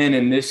a win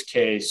in this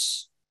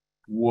case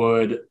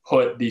would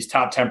put these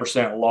top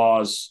 10%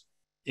 laws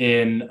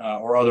in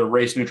or other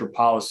race-neutral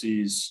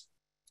policies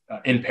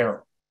in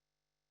peril.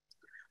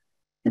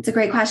 That's a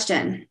great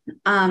question.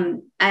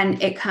 And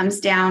it comes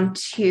down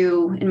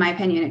to, in my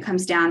opinion, it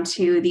comes down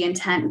to the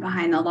intent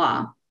behind the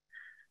law.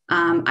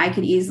 I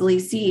could easily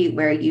see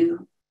where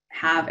you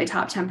have a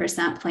top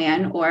 10%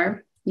 plan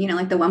or,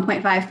 like the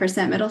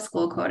 1.5% middle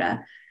school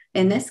quota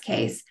in this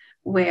case,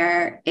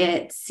 where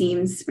it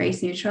seems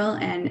race neutral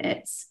and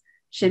it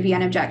should be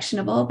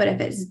unobjectionable. But if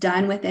it's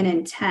done with an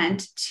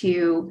intent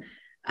to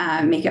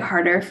make it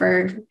harder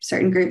for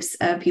certain groups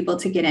of people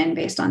to get in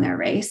based on their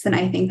race, then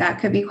I think that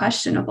could be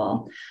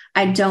questionable.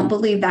 I don't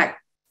believe that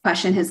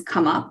question has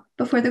come up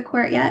before the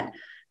court yet.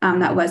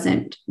 That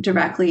wasn't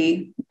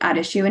directly at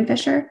issue in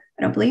Fisher,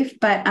 I don't believe,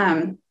 but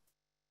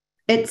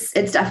it's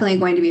definitely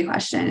going to be a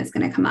question. It's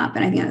going to come up.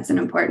 And I think that's an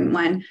important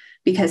one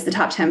because the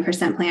top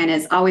 10% plan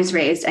is always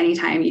raised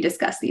anytime you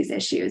discuss these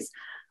issues.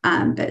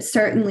 But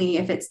certainly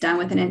if it's done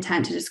with an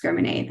intent to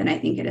discriminate, then I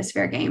think it is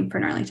fair game for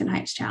an Arlington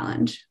Heights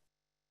challenge.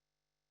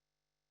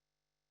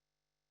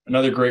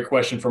 Another great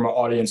question from our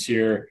audience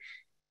here.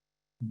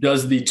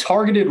 Does the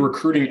targeted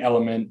recruiting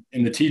element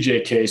in the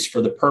TJ case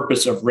for the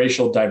purpose of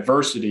racial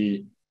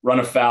diversity run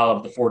afoul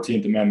of the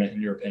 14th Amendment,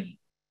 in your opinion?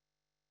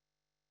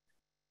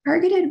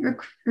 Targeted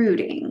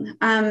recruiting.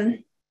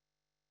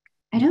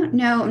 I don't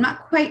know. I'm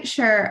not quite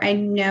sure I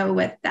know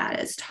what that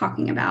is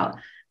talking about,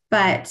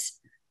 but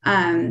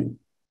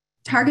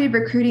targeted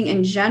recruiting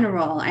in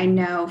general, I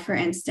know, for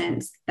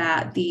instance,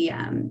 that the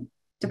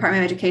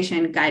Department of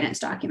Education guidance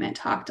document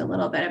talked a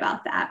little bit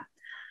about that.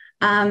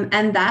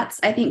 And that's,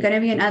 I think, going to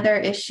be another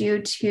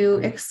issue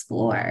to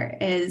explore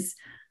is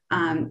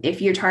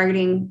if you're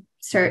targeting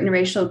certain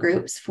racial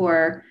groups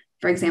for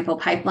example,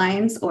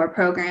 pipelines or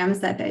programs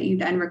that you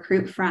then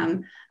recruit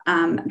from,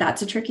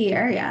 that's a tricky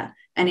area.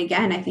 And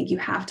again, I think you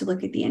have to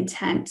look at the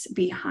intent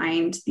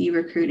behind the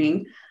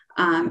recruiting.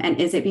 And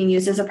is it being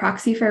used as a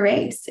proxy for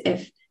race?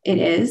 If it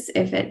is,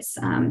 if it's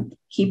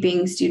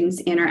keeping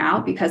students in or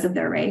out because of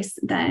their race,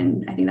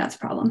 then I think that's a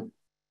problem.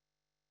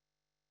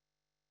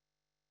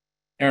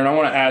 Aaron, I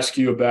want to ask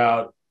you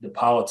about the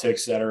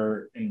politics that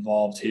are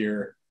involved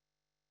here.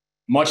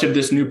 Much of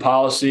this new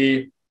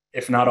policy,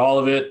 if not all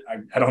of it,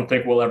 I don't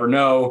think we'll ever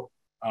know,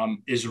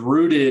 is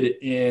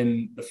rooted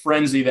in the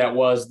frenzy that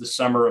was the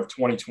summer of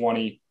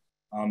 2020.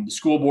 The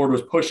school board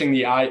was pushing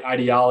the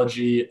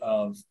ideology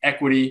of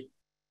equity,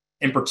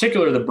 in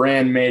particular, the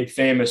brand made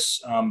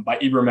famous by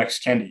Ibram X.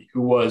 Kendi,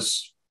 who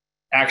was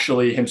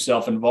actually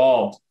himself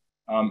involved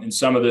in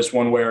some of this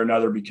one way or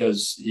another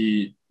because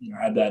he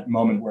had that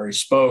moment where he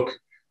spoke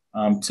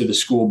to the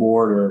school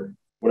board or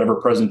whatever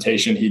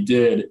presentation he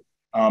did.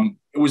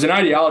 It was an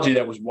ideology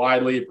that was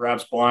widely,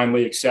 perhaps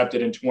blindly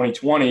accepted in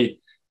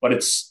 2020, but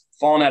it's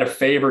fallen out of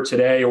favor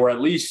today, or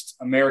at least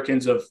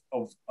Americans of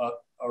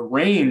a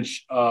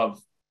range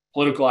of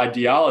political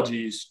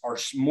ideologies are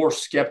more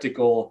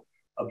skeptical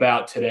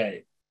about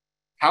today.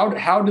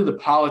 How do the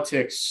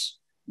politics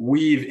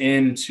weave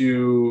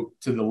into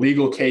the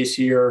legal case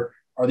here?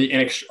 Are they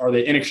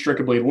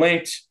inextricably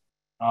linked?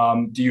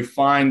 Do you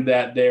find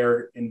that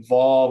they're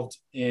involved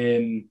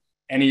in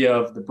any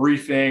of the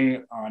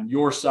briefing on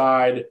your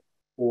side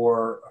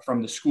or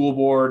from the school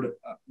board?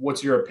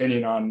 What's your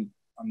opinion on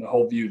the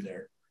whole view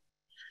there?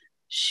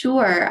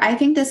 Sure. I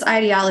think this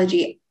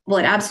ideology, well,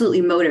 it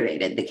absolutely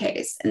motivated the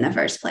case in the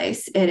first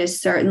place. It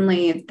is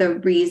certainly the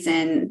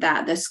reason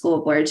that the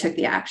school board took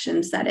the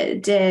actions that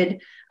it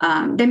did.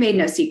 They made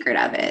no secret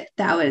of it.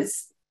 That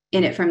was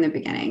in it from the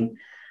beginning.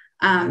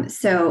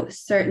 So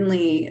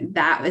certainly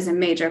that was a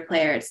major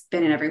player. It's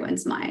been in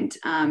everyone's mind.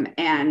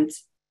 And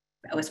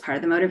that was part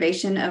of the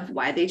motivation of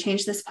why they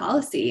changed this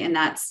policy. And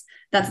that's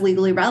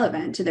legally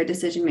relevant to their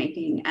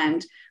decision-making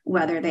and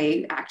whether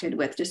they acted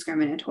with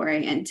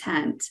discriminatory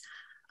intent.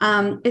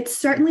 It's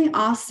certainly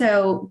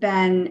also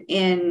been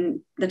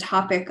in the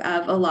topic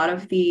of a lot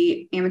of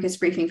the amicus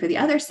briefing for the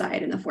other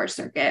side in the Fourth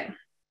Circuit.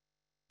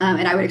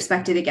 And I would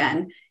expect it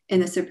again in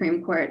the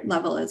Supreme Court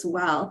level as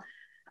well.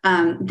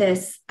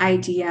 this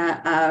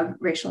idea of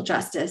racial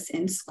justice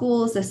in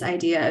schools, this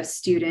idea of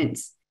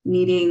students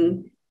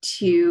needing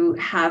to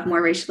have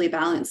more racially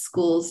balanced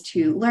schools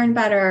to learn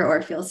better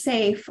or feel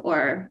safe,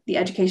 or the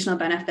educational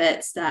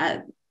benefits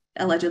that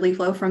allegedly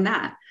flow from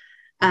that.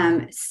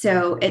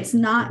 So it's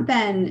not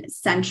been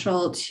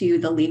central to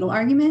the legal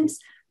arguments,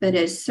 but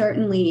is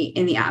certainly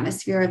in the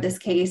atmosphere of this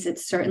case.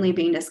 It's certainly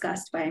being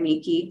discussed by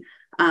amici,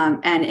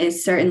 and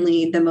is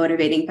certainly the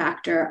motivating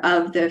factor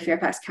of the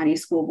Fairfax County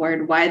School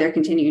Board, why they're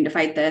continuing to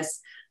fight this,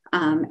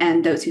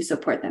 and those who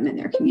support them in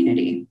their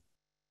community.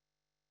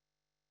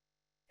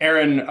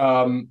 Erin,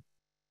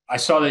 I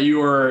saw that you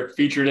were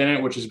featured in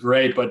it, which is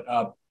great, but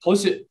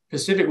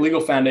Pacific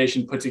Legal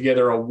Foundation put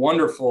together a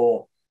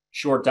wonderful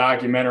short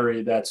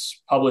documentary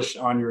that's published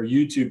on your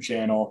YouTube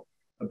channel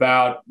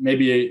about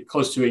maybe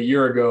close to a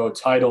year ago,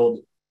 titled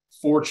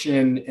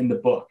Fortune in the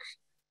Book.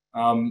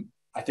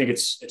 I think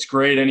it's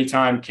great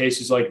anytime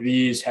cases like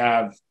these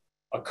have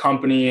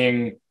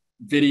accompanying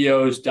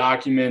videos,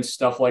 documents,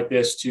 stuff like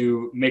this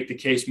to make the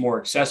case more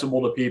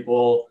accessible to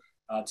people,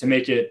 to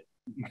make it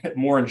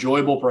more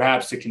enjoyable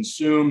perhaps to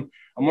consume.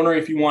 I'm wondering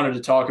if you wanted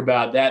to talk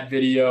about that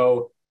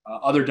video,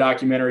 other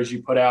documentaries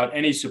you put out,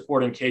 any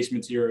supporting case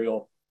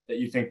material that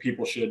you think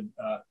people should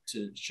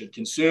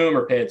consume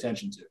or pay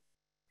attention to.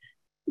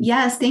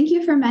 Yes, thank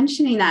you for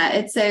mentioning that.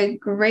 It's a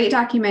great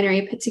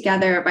documentary put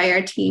together by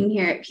our team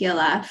here at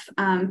PLF,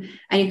 and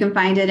you can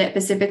find it at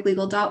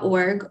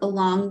pacificlegal.org,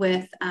 along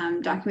with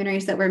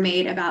documentaries that were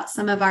made about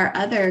some of our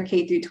other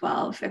K through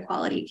 12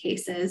 equality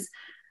cases.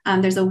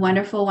 There's a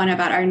wonderful one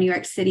about our New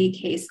York City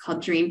case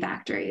called Dream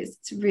Factories.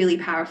 It's really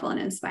powerful and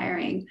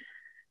inspiring.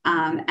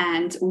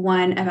 And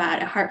one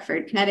about a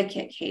Hartford,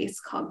 Connecticut case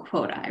called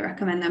Quota. I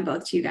recommend them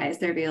both to you guys.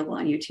 They're available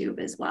on YouTube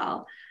as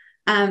well.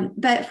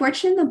 But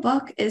Fortune in the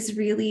Book is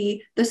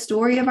really the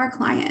story of our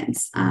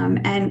clients.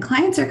 And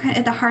clients are kind of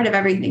at the heart of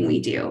everything we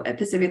do at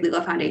Pacific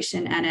Legal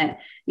Foundation and at,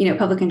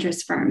 public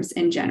interest firms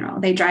in general.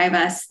 They drive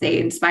us, they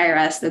inspire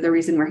us, they're the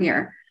reason we're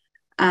here.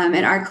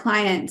 And our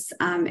clients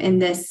in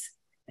this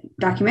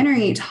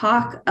documentary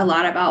talk a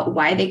lot about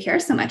why they care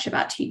so much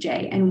about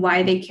TJ and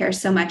why they care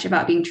so much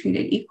about being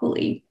treated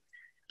equally.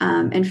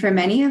 And for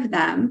many of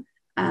them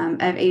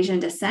of Asian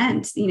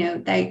descent,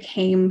 they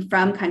came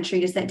from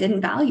countries that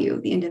didn't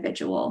value the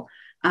individual.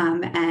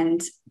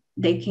 And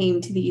they came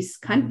to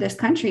this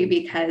country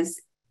because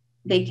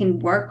they can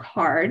work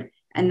hard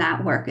and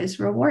that work is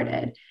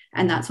rewarded.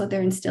 And that's what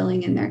they're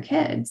instilling in their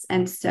kids.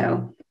 And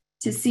so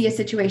to see a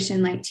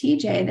situation like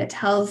TJ that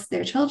tells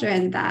their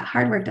children that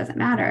hard work doesn't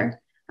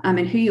matter,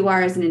 and who you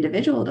are as an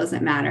individual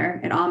doesn't matter.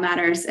 It all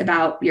matters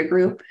about your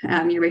group,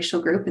 your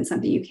racial group, and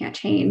something you can't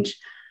change.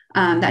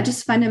 That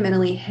just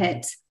fundamentally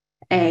hit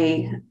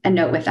a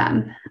note with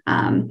them.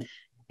 And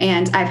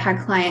I've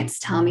had clients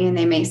tell me, and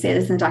they may say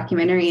this in the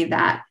documentary,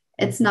 that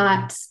it's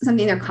not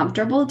something they're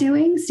comfortable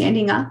doing,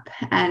 standing up.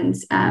 And,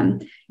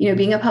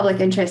 being a public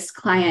interest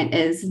client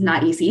is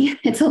not easy.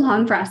 It's a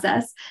long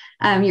process.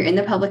 You're in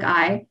the public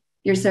eye.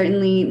 You're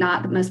certainly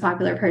not the most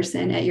popular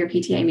person at your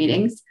PTA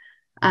meetings.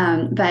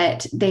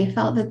 But they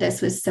felt that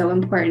this was so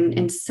important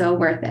and so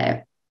worth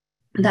it,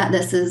 that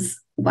this is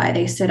why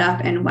they stood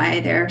up and why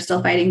they're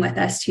still fighting with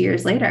us 2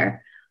 years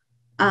later.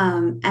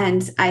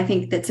 And I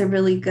think this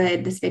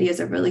video is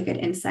a really good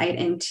insight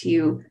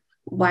into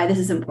why this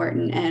is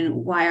important and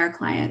why our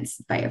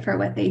clients fight for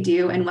what they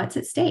do and what's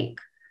at stake.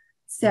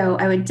 So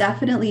I would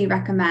definitely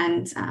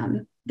recommend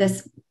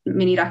this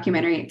mini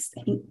documentary. It's,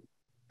 I think,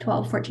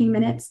 12, 14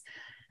 minutes.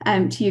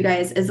 To you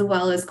guys, as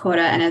well as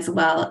Quota and as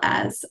well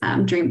as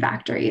Dream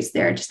Factories.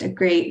 They're just a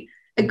great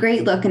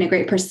look and a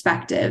great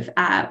perspective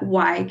at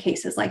why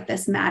cases like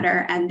this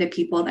matter and the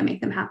people that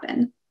make them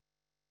happen.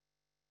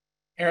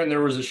 Erin,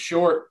 there was a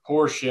short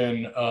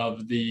portion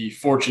of the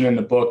Fortune in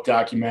the Book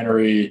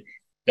documentary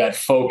that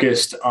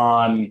focused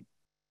on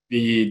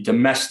the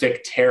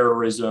domestic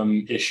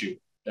terrorism issue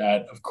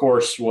that, of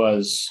course,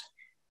 was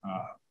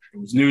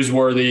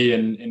newsworthy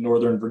in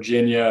Northern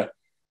Virginia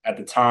at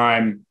the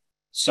time.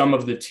 Some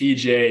of the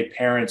TJ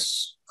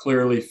parents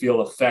clearly feel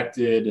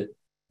affected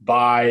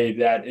by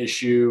that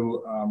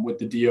issue with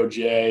the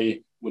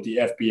DOJ, with the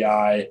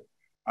FBI.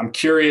 I'm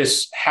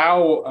curious,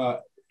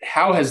 how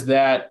has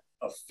that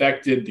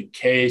affected the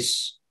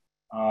case?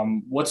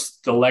 What's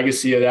the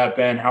legacy of that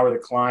been? How are the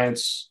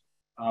clients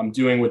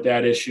doing with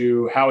that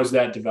issue? How has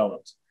that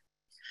developed?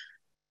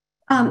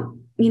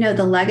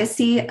 The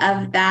legacy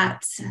of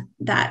that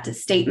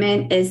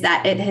statement is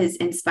that it has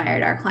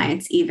inspired our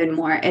clients even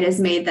more. It has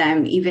made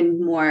them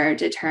even more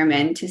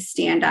determined to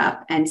stand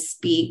up and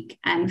speak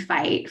and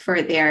fight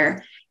for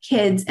their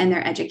kids and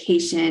their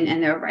education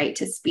and their right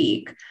to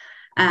speak.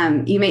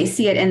 You may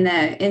see it in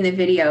the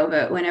video,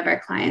 but one of our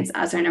clients,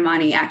 Azhar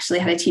Namani, actually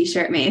had a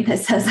T-shirt made that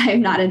says,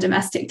 "I'm not a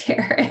domestic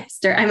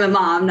terrorist," or "I'm a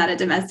mom, not a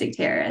domestic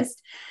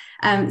terrorist."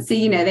 So,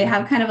 they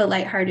have kind of a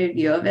lighthearted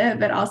view of it,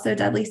 but also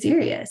deadly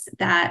serious,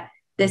 that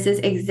this is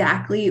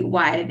exactly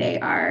why they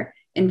are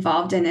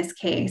involved in this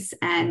case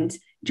and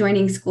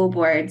joining school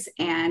boards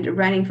and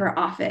running for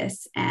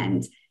office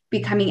and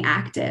becoming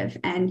active.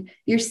 And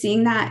you're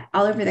seeing that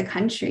all over the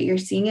country. You're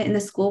seeing it in the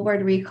school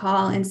board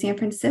recall in San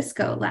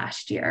Francisco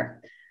last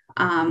year,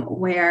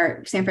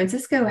 where San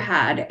Francisco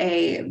had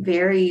a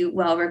very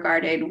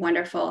well-regarded,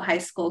 wonderful high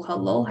school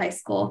called Lowell High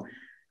School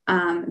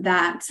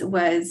that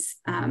was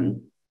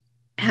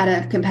had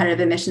a competitive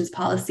admissions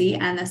policy,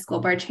 and the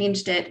school board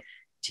changed it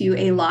to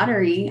a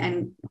lottery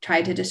and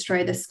tried to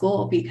destroy the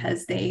school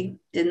because they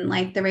didn't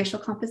like the racial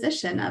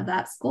composition of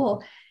that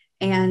school.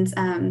 And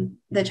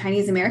the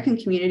Chinese American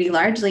community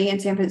largely in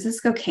San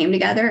Francisco came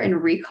together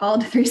and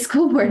recalled 3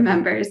 school board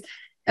members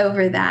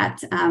over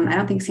that. I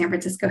don't think San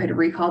Francisco had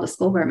recalled a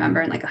school board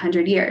member in like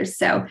 100 years.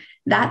 So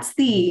that's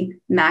the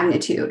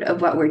magnitude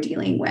of what we're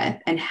dealing with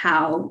and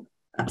how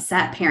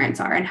upset parents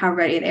are and how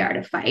ready they are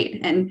to fight.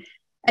 And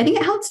I think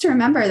it helps to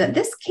remember that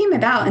this came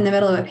about in the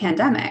middle of a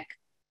pandemic.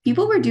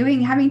 People were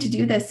having to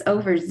do this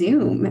over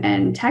Zoom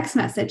and text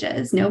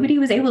messages. Nobody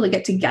was able to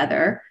get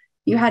together.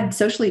 You had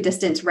socially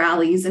distanced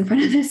rallies in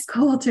front of the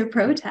school to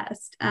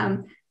protest.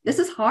 This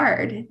is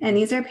hard. And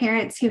these are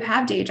parents who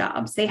have day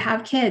jobs. They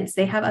have kids.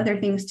 They have other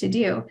things to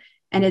do.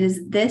 And it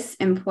is this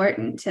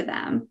important to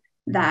them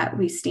that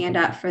we stand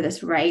up for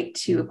this right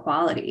to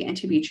equality and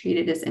to be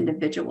treated as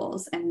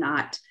individuals and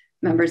not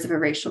members of a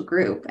racial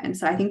group. And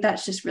so I think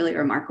that's just really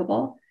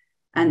remarkable.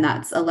 And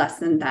that's a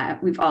lesson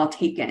that we've all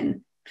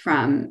taken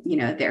from,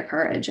 their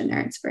courage and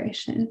their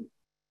inspiration.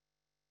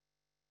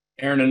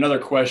 Aaron, another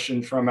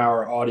question from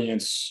our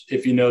audience,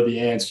 if you know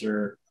the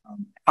answer.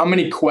 How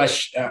many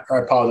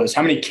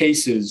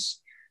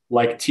cases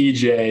like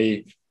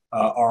TJ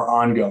are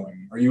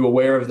ongoing? Are you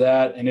aware of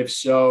that? And if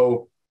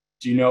so,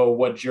 do you know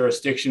what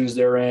jurisdictions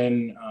they're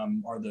in?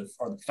 Are the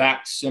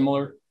facts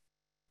similar?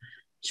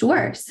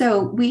 Sure.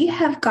 So we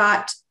have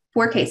got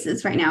 4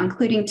 cases right now,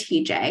 including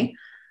TJ.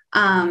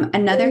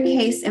 Another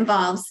case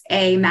involves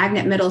a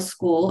magnet middle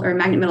school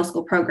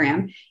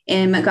program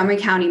in Montgomery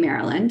County,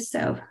 Maryland.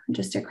 So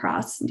just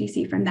across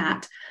DC from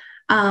that.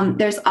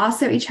 There's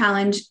also a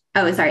challenge.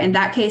 And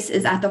that case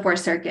is at the 4th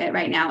Circuit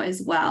right now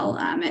as well.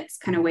 It's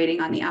kind of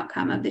waiting on the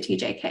outcome of the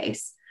TJ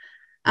case.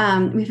 We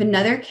have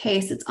another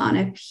case that's on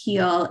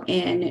appeal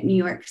in New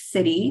York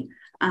City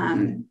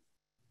in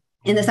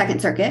the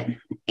 2nd Circuit.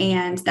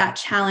 And that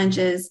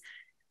challenges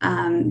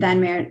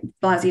then Mayor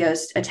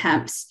Blasio's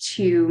attempts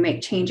to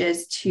make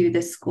changes to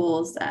the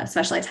school's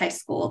specialized high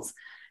schools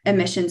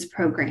admissions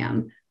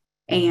program.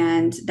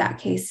 And that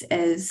case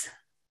is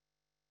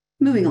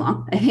moving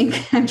along. I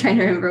think I'm trying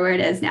to remember where it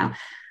is now.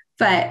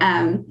 But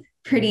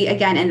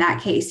again, in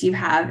that case, you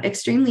have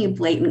extremely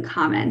blatant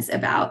comments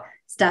about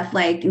stuff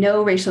like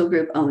no racial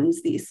group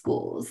owns these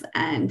schools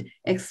and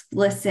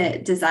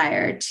explicit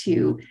desire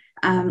to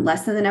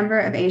lessen the number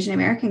of Asian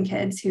American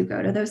kids who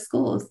go to those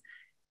schools.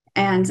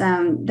 And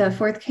the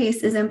 4th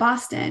case is in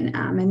Boston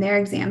in their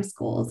exam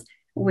schools,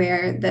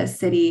 where the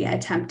city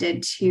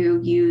attempted to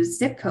use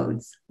zip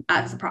codes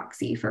as a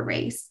proxy for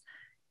race.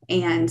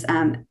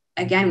 And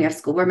again, we have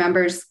school board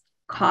members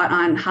caught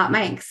on hot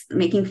mics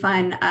making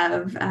fun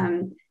of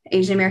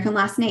Asian American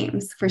last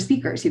names for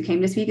speakers who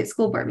came to speak at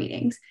school board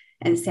meetings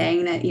and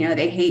saying that,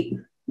 they hate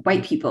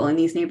white people in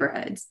these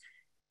neighborhoods.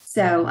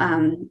 So,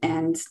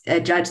 and a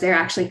judge there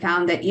actually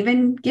found that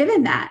even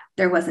given that,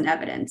 there wasn't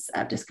evidence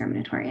of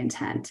discriminatory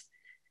intent.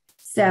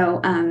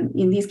 So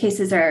in these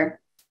cases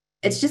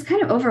it's just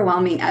kind of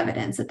overwhelming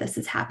evidence that this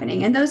is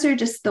happening. And those are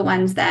just the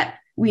ones that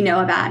we know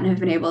about and have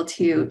been able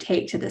to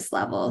take to this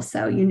level.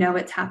 So,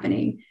 it's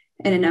happening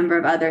in a number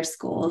of other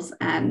schools.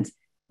 And,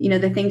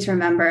 the thing to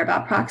remember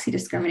about proxy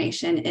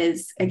discrimination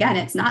is, again,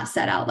 it's not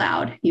said out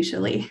loud.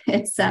 Usually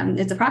it's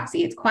a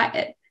proxy, it's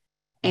quiet.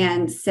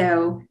 And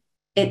so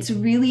it's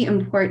really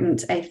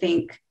important, I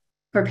think,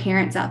 for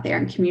parents out there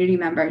and community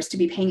members to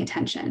be paying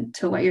attention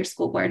to what your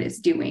school board is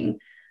doing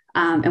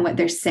and what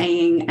they're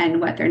saying and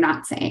what they're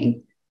not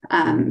saying,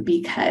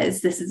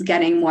 because this is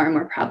getting more and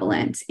more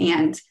prevalent.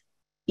 And,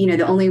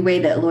 the only way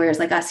that lawyers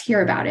like us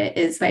hear about it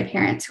is by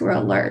parents who are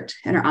alert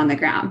and are on the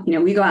ground.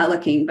 We go out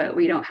looking, but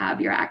we don't have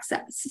your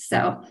access.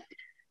 So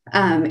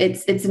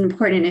it's an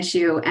important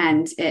issue,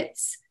 and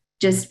it's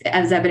just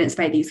as evidenced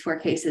by these 4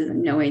 cases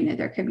and knowing that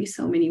there could be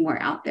so many more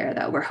out there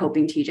that we're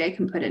hoping TJ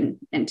can put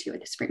into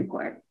the Supreme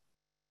Court.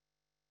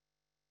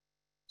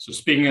 So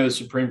speaking of the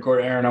Supreme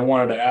Court, Aaron, I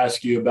wanted to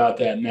ask you about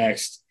that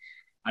next.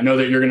 I know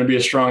that you're going to be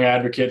a strong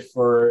advocate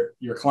for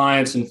your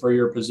clients and for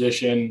your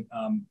position.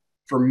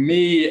 For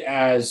me,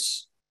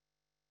 as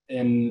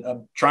in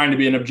trying to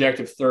be an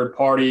objective third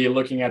party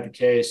looking at the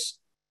case,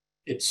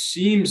 it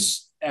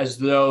seems as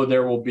though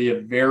there will be a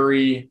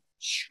very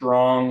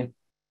strong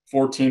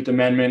 14th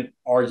Amendment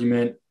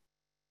argument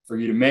for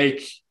you to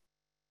make.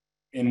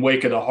 In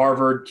wake of the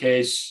Harvard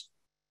case,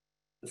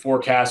 the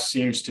forecast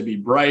seems to be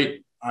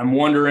bright. I'm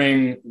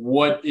wondering,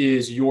 what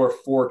is your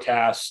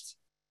forecast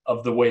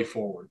of the way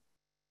forward?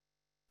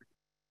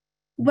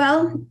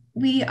 Well,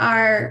 we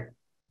are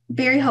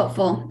very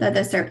hopeful that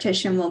the cert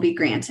petition will be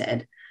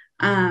granted,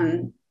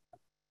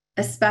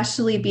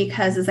 especially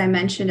because, as I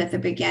mentioned at the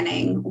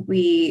beginning,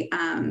 we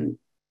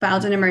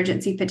filed an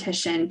emergency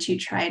petition to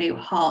try to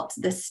halt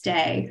the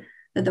stay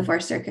that the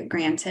Fourth Circuit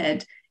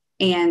granted.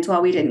 And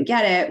while we didn't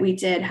get it, we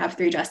did have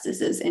 3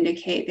 justices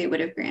indicate they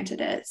would have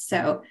granted it.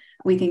 So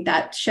we think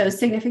that shows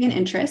significant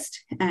interest,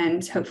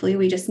 and hopefully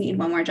we just need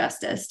one more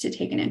justice to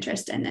take an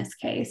interest in this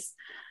case.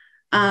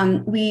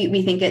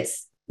 We think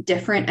it's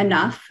different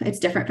enough. It's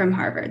different from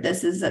Harvard.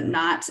 This is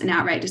not an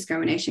outright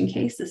discrimination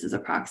case. This is a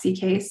proxy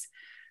case.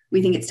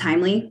 We think it's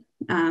timely,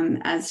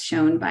 as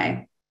shown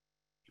by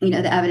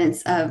the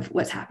evidence of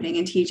what's happening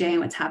in TJ and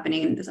what's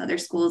happening in those other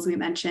schools we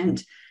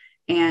mentioned,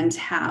 and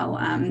how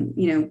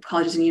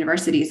colleges and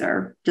universities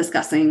are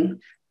discussing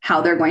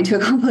how they're going to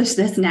accomplish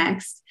this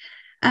next.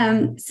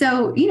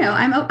 So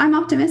I'm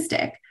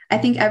optimistic. I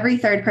think every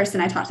third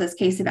person I talked to this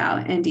case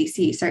about in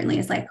DC certainly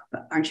is like,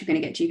 aren't you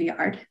going to get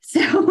GVR'd?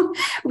 So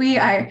we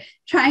are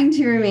trying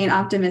to remain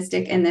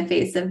optimistic in the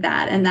face of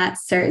that. And that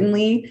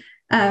certainly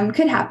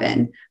could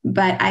happen.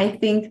 But I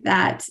think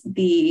that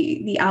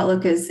the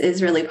outlook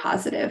is really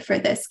positive for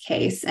this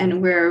case.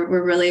 And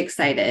we're really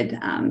excited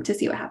to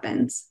see what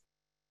happens.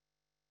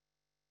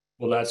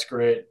 Well, that's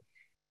great.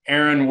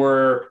 Erin,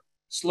 we're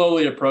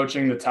slowly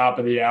approaching the top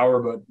of the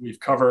hour, but we've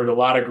covered a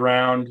lot of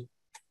ground.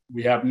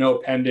 We have no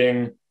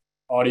pending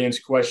audience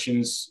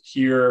questions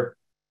here.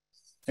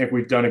 I think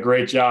we've done a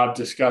great job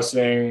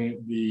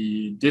discussing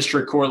the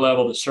district court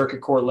level, the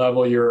circuit court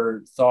level,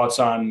 your thoughts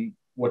on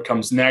what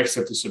comes next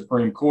at the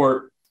Supreme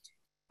Court.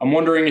 I'm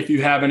wondering if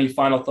you have any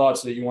final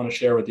thoughts that you want to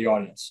share with the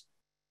audience.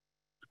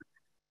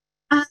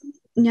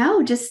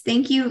 No, just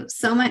thank you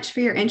so much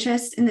for your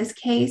interest in this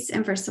case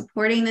and for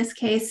supporting this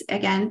case.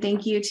 Again,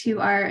 thank you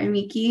to our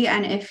amici.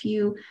 And if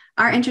you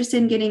are interested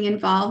in getting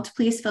involved,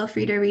 please feel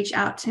free to reach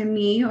out to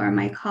me or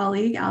my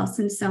colleague,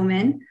 Allison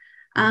Soman.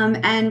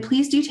 And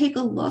please do take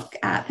a look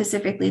at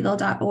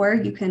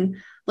pacificlegal.org. You can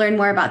learn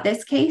more about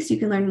this case. You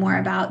can learn more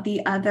about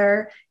the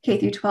other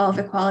K-12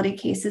 equality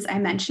cases I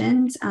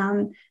mentioned.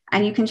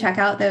 And you can check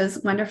out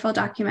those wonderful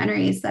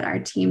documentaries that our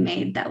team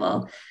made that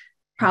will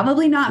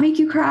probably not make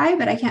you cry,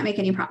 but I can't make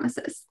any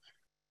promises.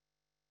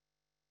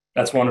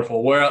 That's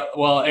wonderful.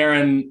 Well,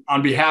 Erin,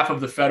 on behalf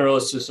of the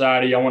Federalist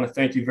Society, I want to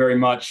thank you very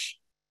much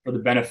for the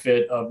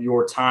benefit of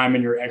your time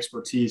and your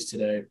expertise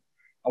today.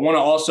 I want to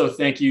also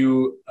thank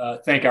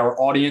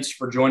our audience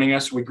for joining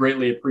us. We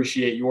greatly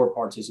appreciate your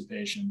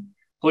participation.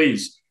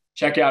 Please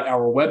check out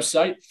our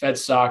website,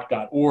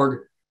 fedsoc.org,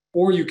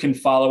 or you can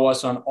follow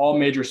us on all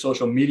major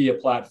social media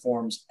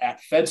platforms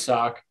at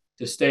FedSoc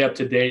to stay up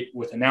to date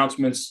with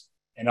announcements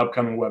and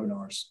upcoming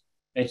webinars.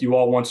 Thank you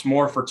all once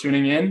more for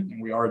tuning in,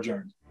 and we are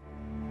adjourned.